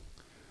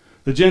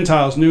 The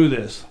Gentiles knew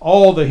this.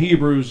 All the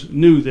Hebrews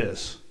knew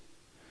this.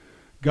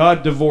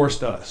 God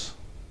divorced us.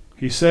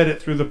 He said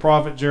it through the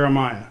prophet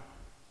Jeremiah.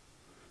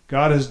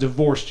 God has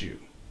divorced you.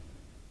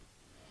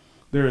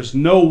 There is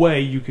no way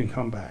you can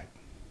come back.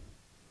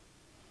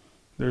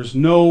 There's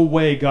no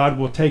way God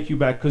will take you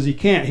back, because he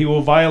can't. He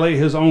will violate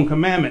his own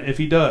commandment if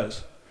he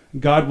does.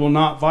 God will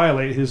not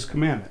violate his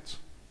commandments.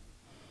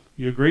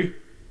 You agree?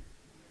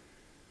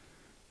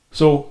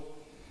 So,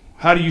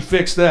 how do you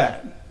fix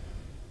that?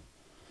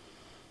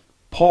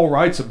 Paul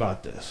writes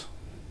about this.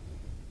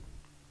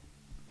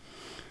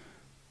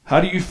 How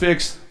do you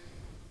fix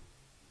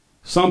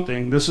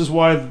something? This is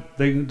why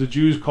the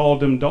Jews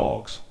called them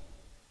dogs.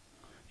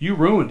 You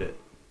ruined it.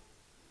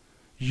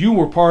 You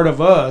were part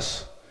of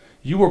us.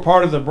 You were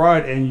part of the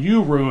bride, and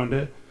you ruined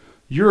it.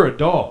 You're a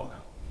dog.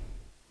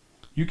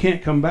 You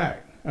can't come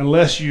back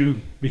unless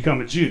you become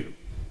a Jew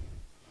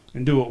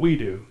and do what we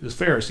do, this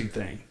Pharisee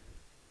thing.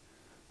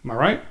 Am I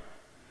right?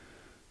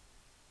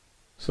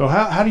 So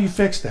how do you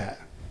fix that?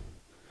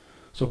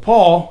 So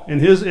Paul, in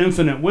his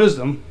infinite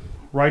wisdom,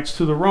 writes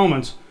to the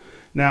Romans.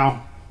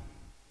 Now,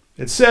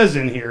 it says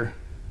in here,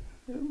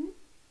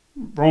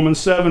 Romans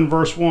 7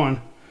 verse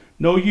 1,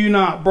 know you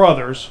not,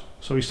 brothers.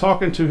 So he's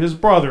talking to his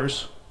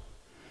brothers.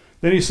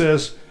 Then he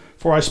says,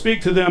 for I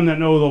speak to them that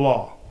know the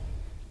law.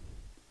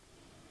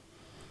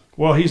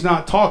 Well, he's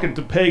not talking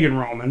to pagan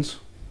Romans.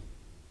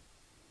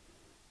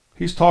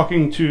 He's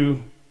talking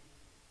to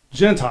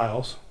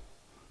Gentiles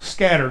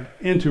scattered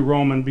into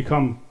Rome and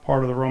become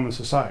part of the Roman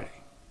society.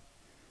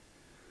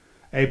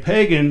 A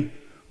pagan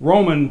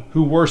Roman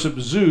who worshipped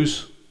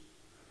Zeus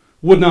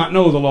would not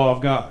know the law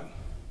of God.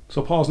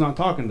 So Paul's not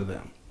talking to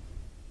them.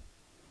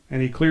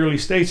 And he clearly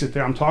states it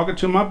there. I'm talking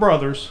to my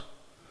brothers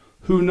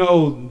who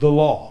know the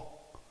law.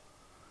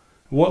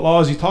 What law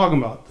is he talking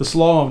about? This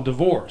law of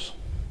divorce.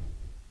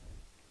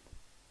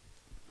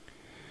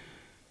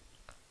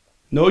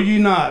 Know ye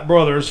not,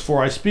 brothers,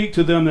 for I speak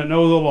to them that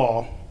know the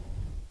law,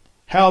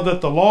 how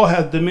that the law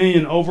hath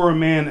dominion over a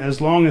man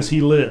as long as he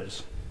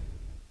lives.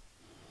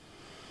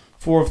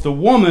 For if the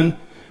woman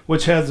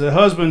which has a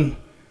husband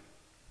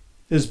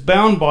is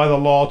bound by the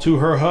law to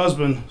her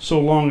husband so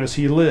long as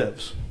he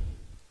lives.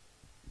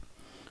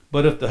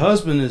 But if the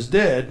husband is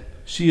dead,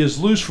 she is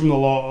loosed from the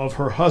law of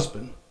her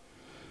husband.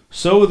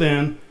 So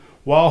then,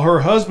 while her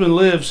husband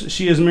lives,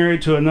 she is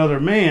married to another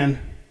man,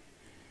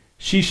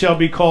 she shall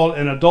be called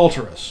an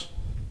adulteress.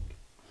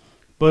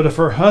 But if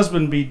her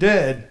husband be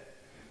dead,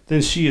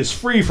 then she is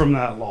free from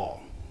that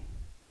law,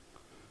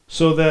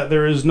 so that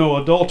there is no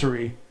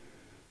adultery,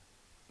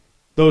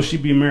 though she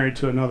be married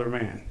to another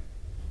man.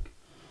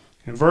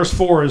 And verse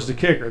 4 is the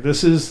kicker.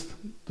 This is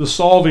the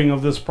solving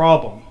of this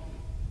problem.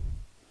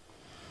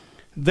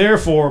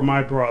 Therefore,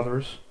 my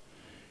brothers,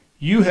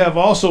 you have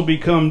also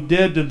become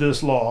dead to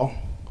this law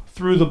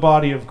through the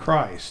body of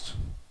Christ,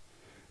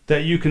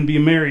 that you can be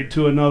married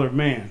to another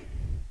man,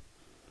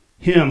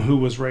 him who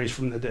was raised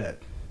from the dead.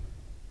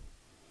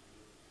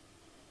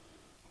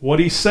 What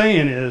he's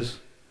saying is,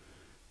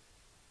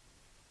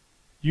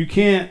 you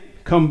can't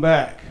come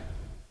back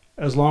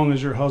as long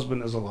as your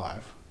husband is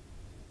alive.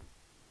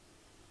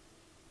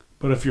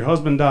 But if your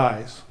husband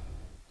dies,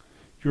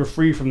 you're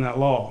free from that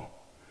law,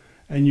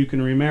 and you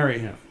can remarry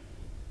him.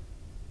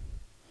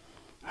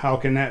 How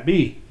can that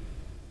be?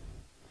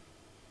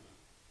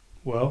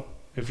 Well,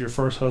 if your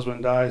first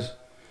husband dies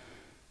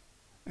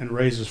and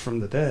raises from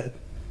the dead,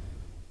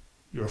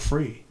 you're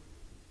free.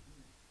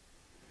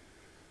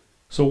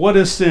 So what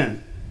is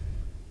sin?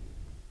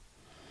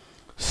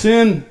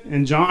 Sin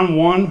in John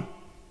 1,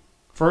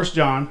 1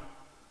 John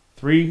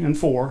 3 and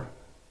 4,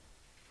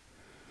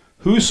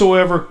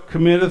 whosoever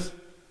committeth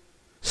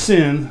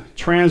sin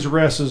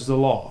transgresses the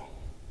law,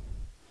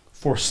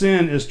 for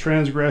sin is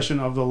transgression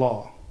of the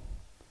law.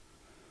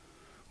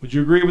 Would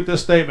you agree with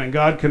this statement?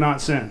 God cannot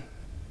sin.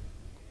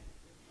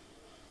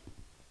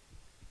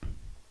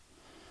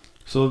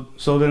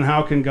 So then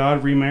how can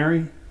God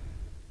remarry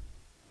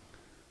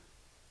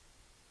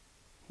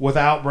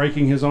without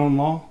breaking his own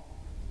law?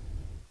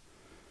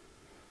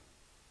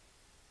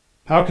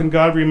 How can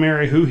God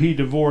remarry who he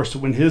divorced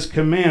when his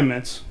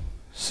commandments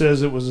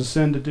says it was a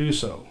sin to do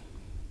so?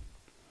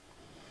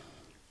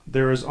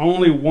 There is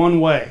only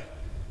one way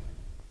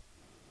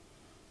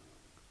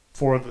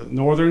for the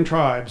northern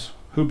tribes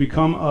who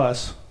become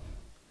us.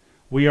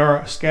 We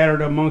are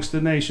scattered amongst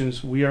the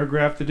nations. We are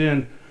grafted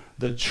in.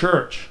 The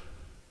church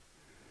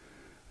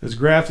is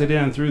grafted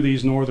in through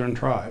these northern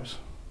tribes.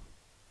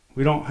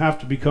 We don't have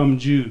to become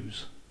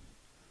Jews.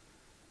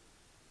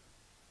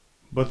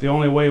 But the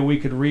only way we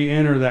could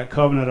re-enter that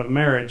covenant of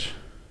marriage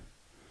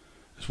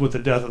is with the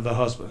death of the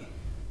husband.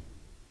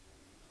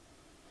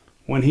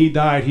 When he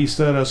died, he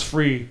set us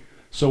free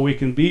so we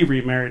can be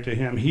remarried to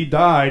him. He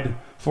died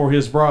for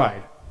his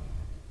bride.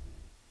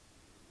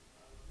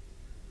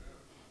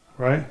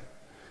 Right?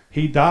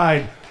 He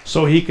died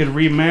so he could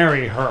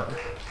remarry her.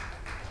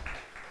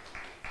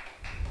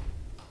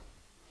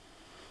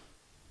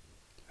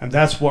 And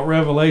that's what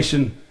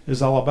Revelation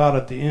is all about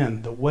at the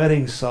end, the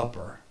wedding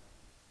supper.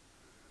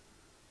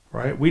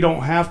 Right? We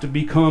don't have to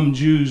become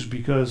Jews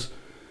because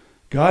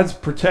God's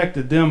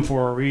protected them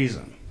for a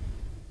reason.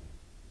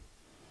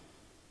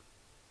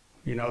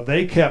 You know,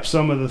 they kept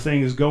some of the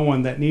things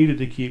going that needed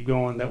to keep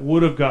going that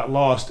would have got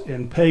lost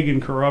in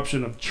pagan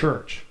corruption of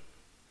church.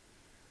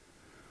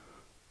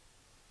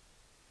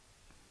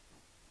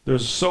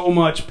 There's so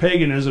much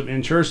paganism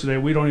in church today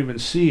we don't even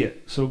see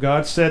it. So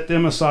God set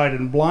them aside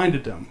and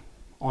blinded them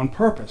on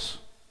purpose.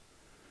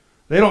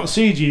 They don't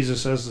see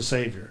Jesus as the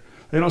Savior.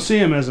 They don't see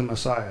him as a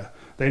Messiah.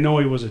 They know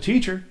he was a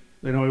teacher.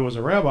 They know he was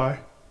a rabbi.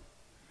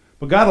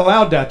 But God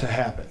allowed that to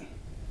happen.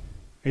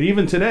 And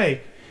even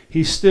today,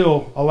 he's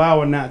still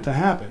allowing that to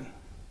happen.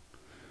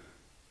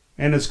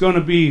 And it's going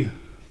to be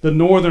the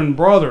northern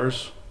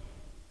brothers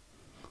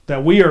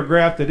that we are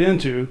grafted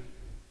into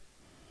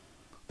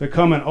that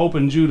come and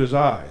open Judah's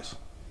eyes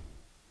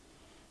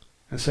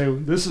and say,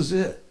 this is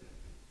it.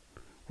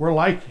 We're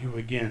like you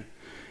again.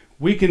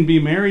 We can be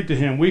married to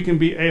him. We can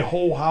be a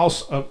whole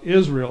house of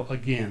Israel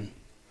again.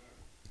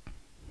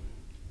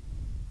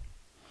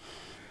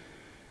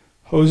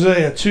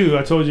 Hosea 2,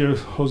 I told you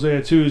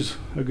Hosea 2 is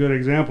a good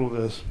example of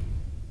this.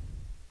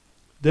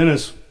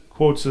 Dennis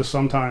quotes this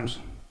sometimes.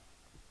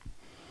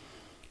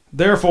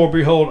 Therefore,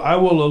 behold, I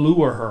will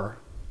allure her.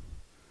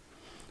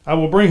 I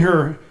will bring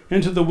her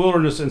into the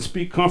wilderness and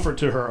speak comfort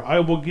to her. I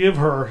will give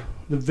her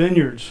the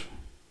vineyards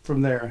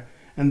from there,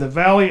 and the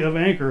valley of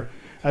Anchor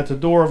at the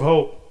door of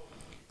hope.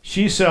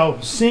 She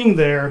shall sing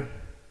there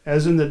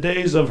as in the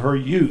days of her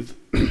youth,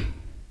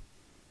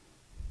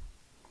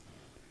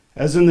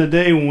 as in the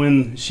day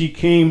when she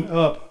came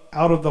up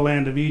out of the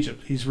land of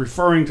Egypt. He's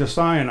referring to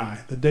Sinai,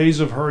 the days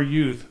of her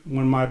youth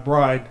when my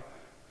bride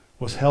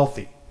was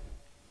healthy.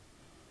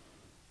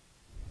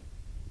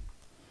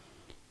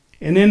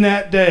 And in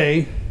that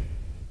day,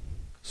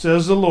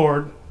 says the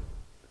Lord,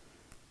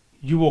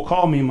 you will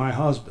call me my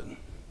husband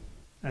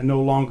and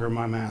no longer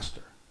my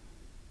master.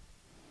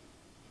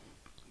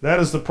 That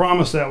is the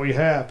promise that we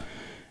have.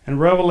 In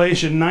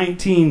Revelation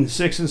 19,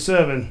 6 and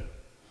 7,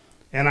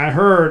 and I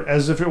heard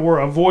as if it were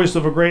a voice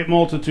of a great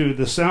multitude,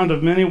 the sound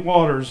of many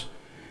waters,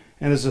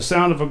 and as the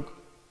sound of a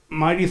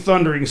mighty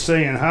thundering,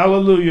 saying,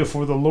 Hallelujah,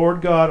 for the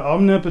Lord God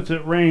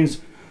omnipotent reigns.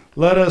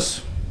 Let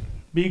us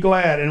be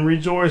glad and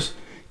rejoice.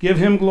 Give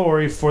him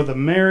glory, for the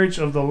marriage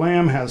of the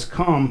Lamb has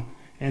come,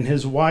 and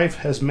his wife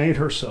has made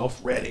herself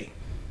ready.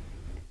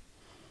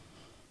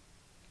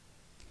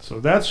 So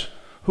that's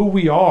who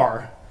we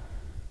are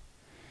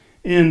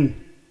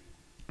in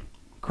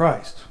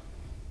Christ.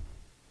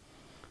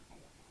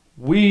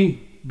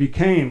 We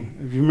became,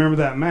 if you remember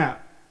that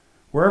map,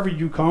 wherever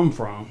you come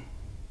from,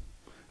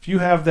 if you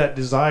have that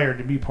desire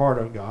to be part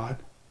of God,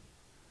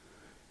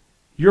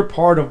 You're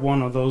part of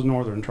one of those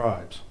northern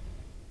tribes.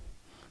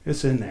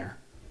 It's in there.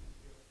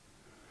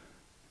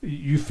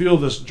 You feel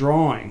this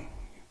drawing,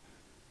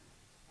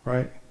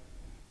 right?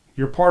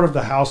 You're part of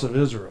the house of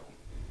Israel.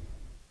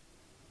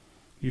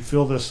 You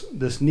feel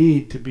this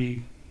need to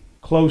be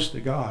close to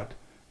God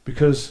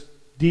because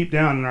deep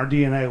down in our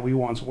DNA we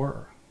once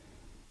were.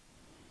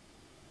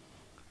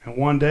 And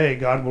one day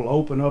God will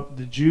open up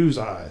the Jews'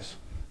 eyes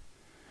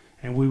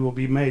and we will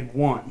be made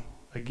one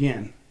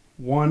again.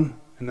 One,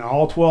 and then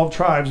all 12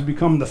 tribes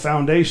become the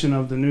foundation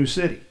of the new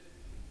city.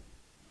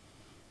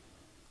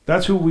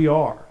 That's who we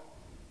are.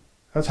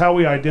 That's how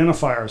we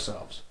identify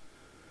ourselves.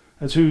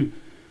 That's who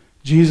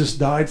Jesus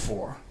died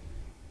for.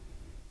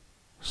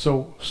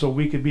 So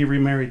we could be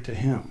remarried to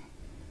him.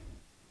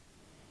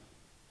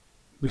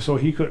 So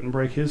he couldn't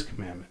break his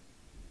commandment.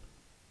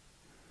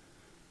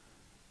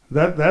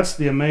 That's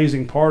the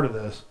amazing part of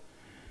this.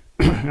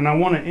 And I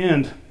want to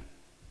end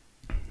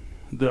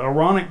the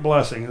Aaronic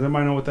blessing. Does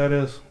everybody know what that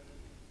is?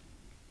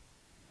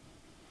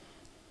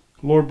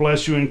 Lord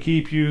bless you and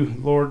keep you.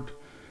 Lord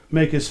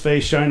make his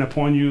face shine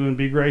upon you and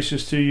be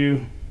gracious to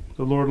you.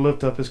 The Lord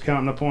lift up his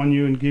countenance upon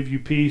you and give you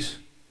peace.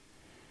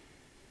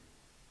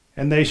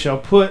 And they shall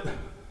put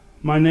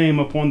my name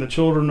upon the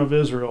children of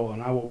Israel,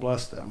 and I will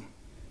bless them.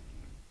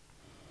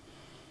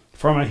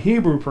 From a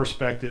Hebrew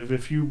perspective,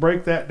 if you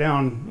break that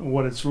down,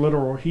 what its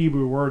literal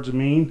Hebrew words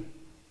mean,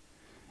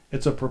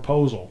 it's a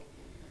proposal.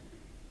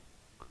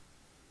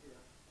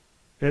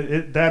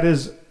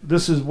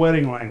 This is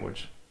wedding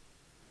language.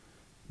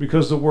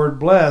 Because the word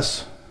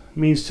bless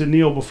means to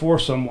kneel before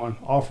someone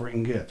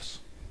offering gifts.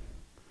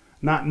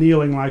 Not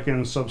kneeling like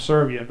in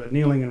subservient, but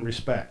kneeling in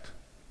respect.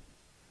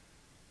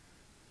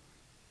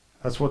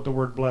 That's what the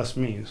word bless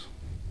means.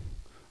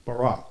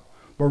 Barak.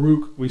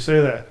 Baruch, we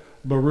say that.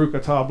 Baruch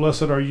atah,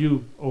 blessed are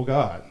you, O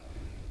God.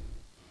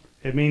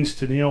 It means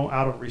to kneel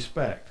out of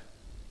respect.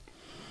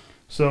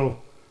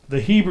 So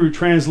the Hebrew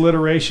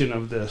transliteration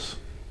of this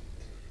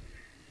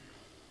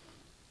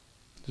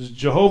is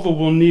Jehovah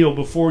will kneel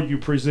before you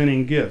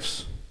presenting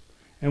gifts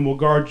and will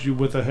guard you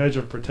with a hedge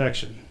of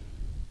protection.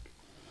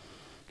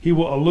 He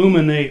will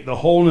illuminate the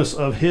wholeness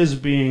of his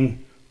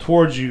being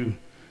towards you,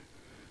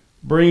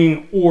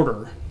 bringing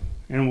order,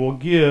 and will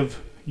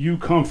give you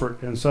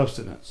comfort and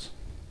sustenance.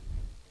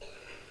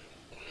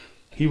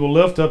 He will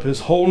lift up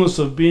his wholeness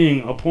of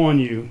being upon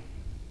you,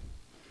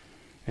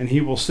 and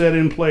he will set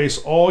in place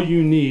all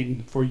you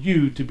need for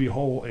you to be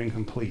whole and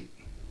complete.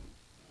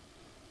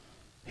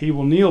 He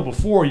will kneel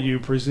before you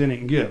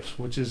presenting gifts,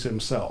 which is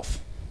himself,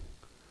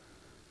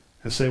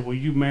 and say, will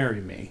you marry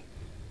me?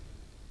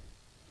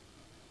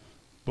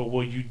 But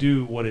will you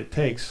do what it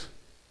takes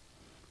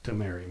to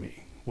marry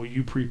me? Will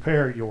you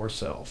prepare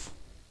yourself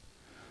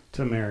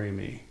to marry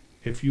me?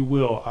 If you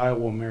will, I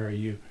will marry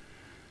you.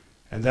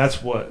 And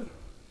that's what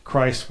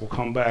Christ will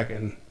come back,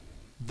 and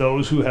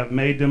those who have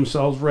made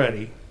themselves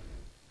ready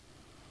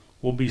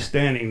will be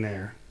standing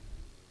there,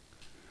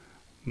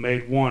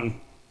 made one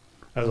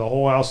as a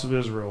whole house of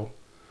Israel,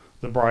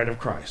 the bride of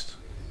Christ.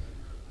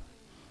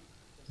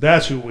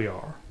 That's who we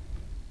are.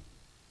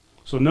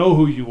 So know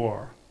who you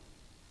are.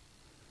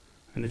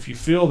 And if you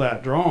feel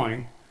that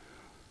drawing,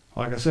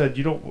 like I said,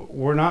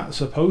 we're not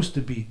supposed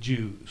to be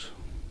Jews,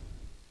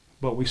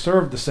 but we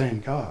serve the same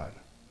God.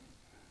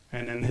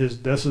 And in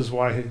this is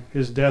why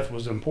his death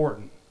was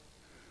important,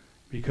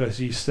 because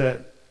he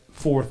set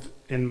forth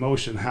in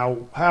motion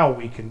how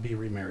we can be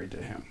remarried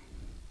to him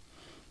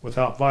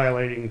without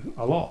violating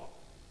a law.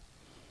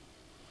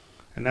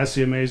 And that's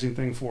the amazing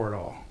thing for it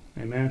all.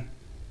 Amen.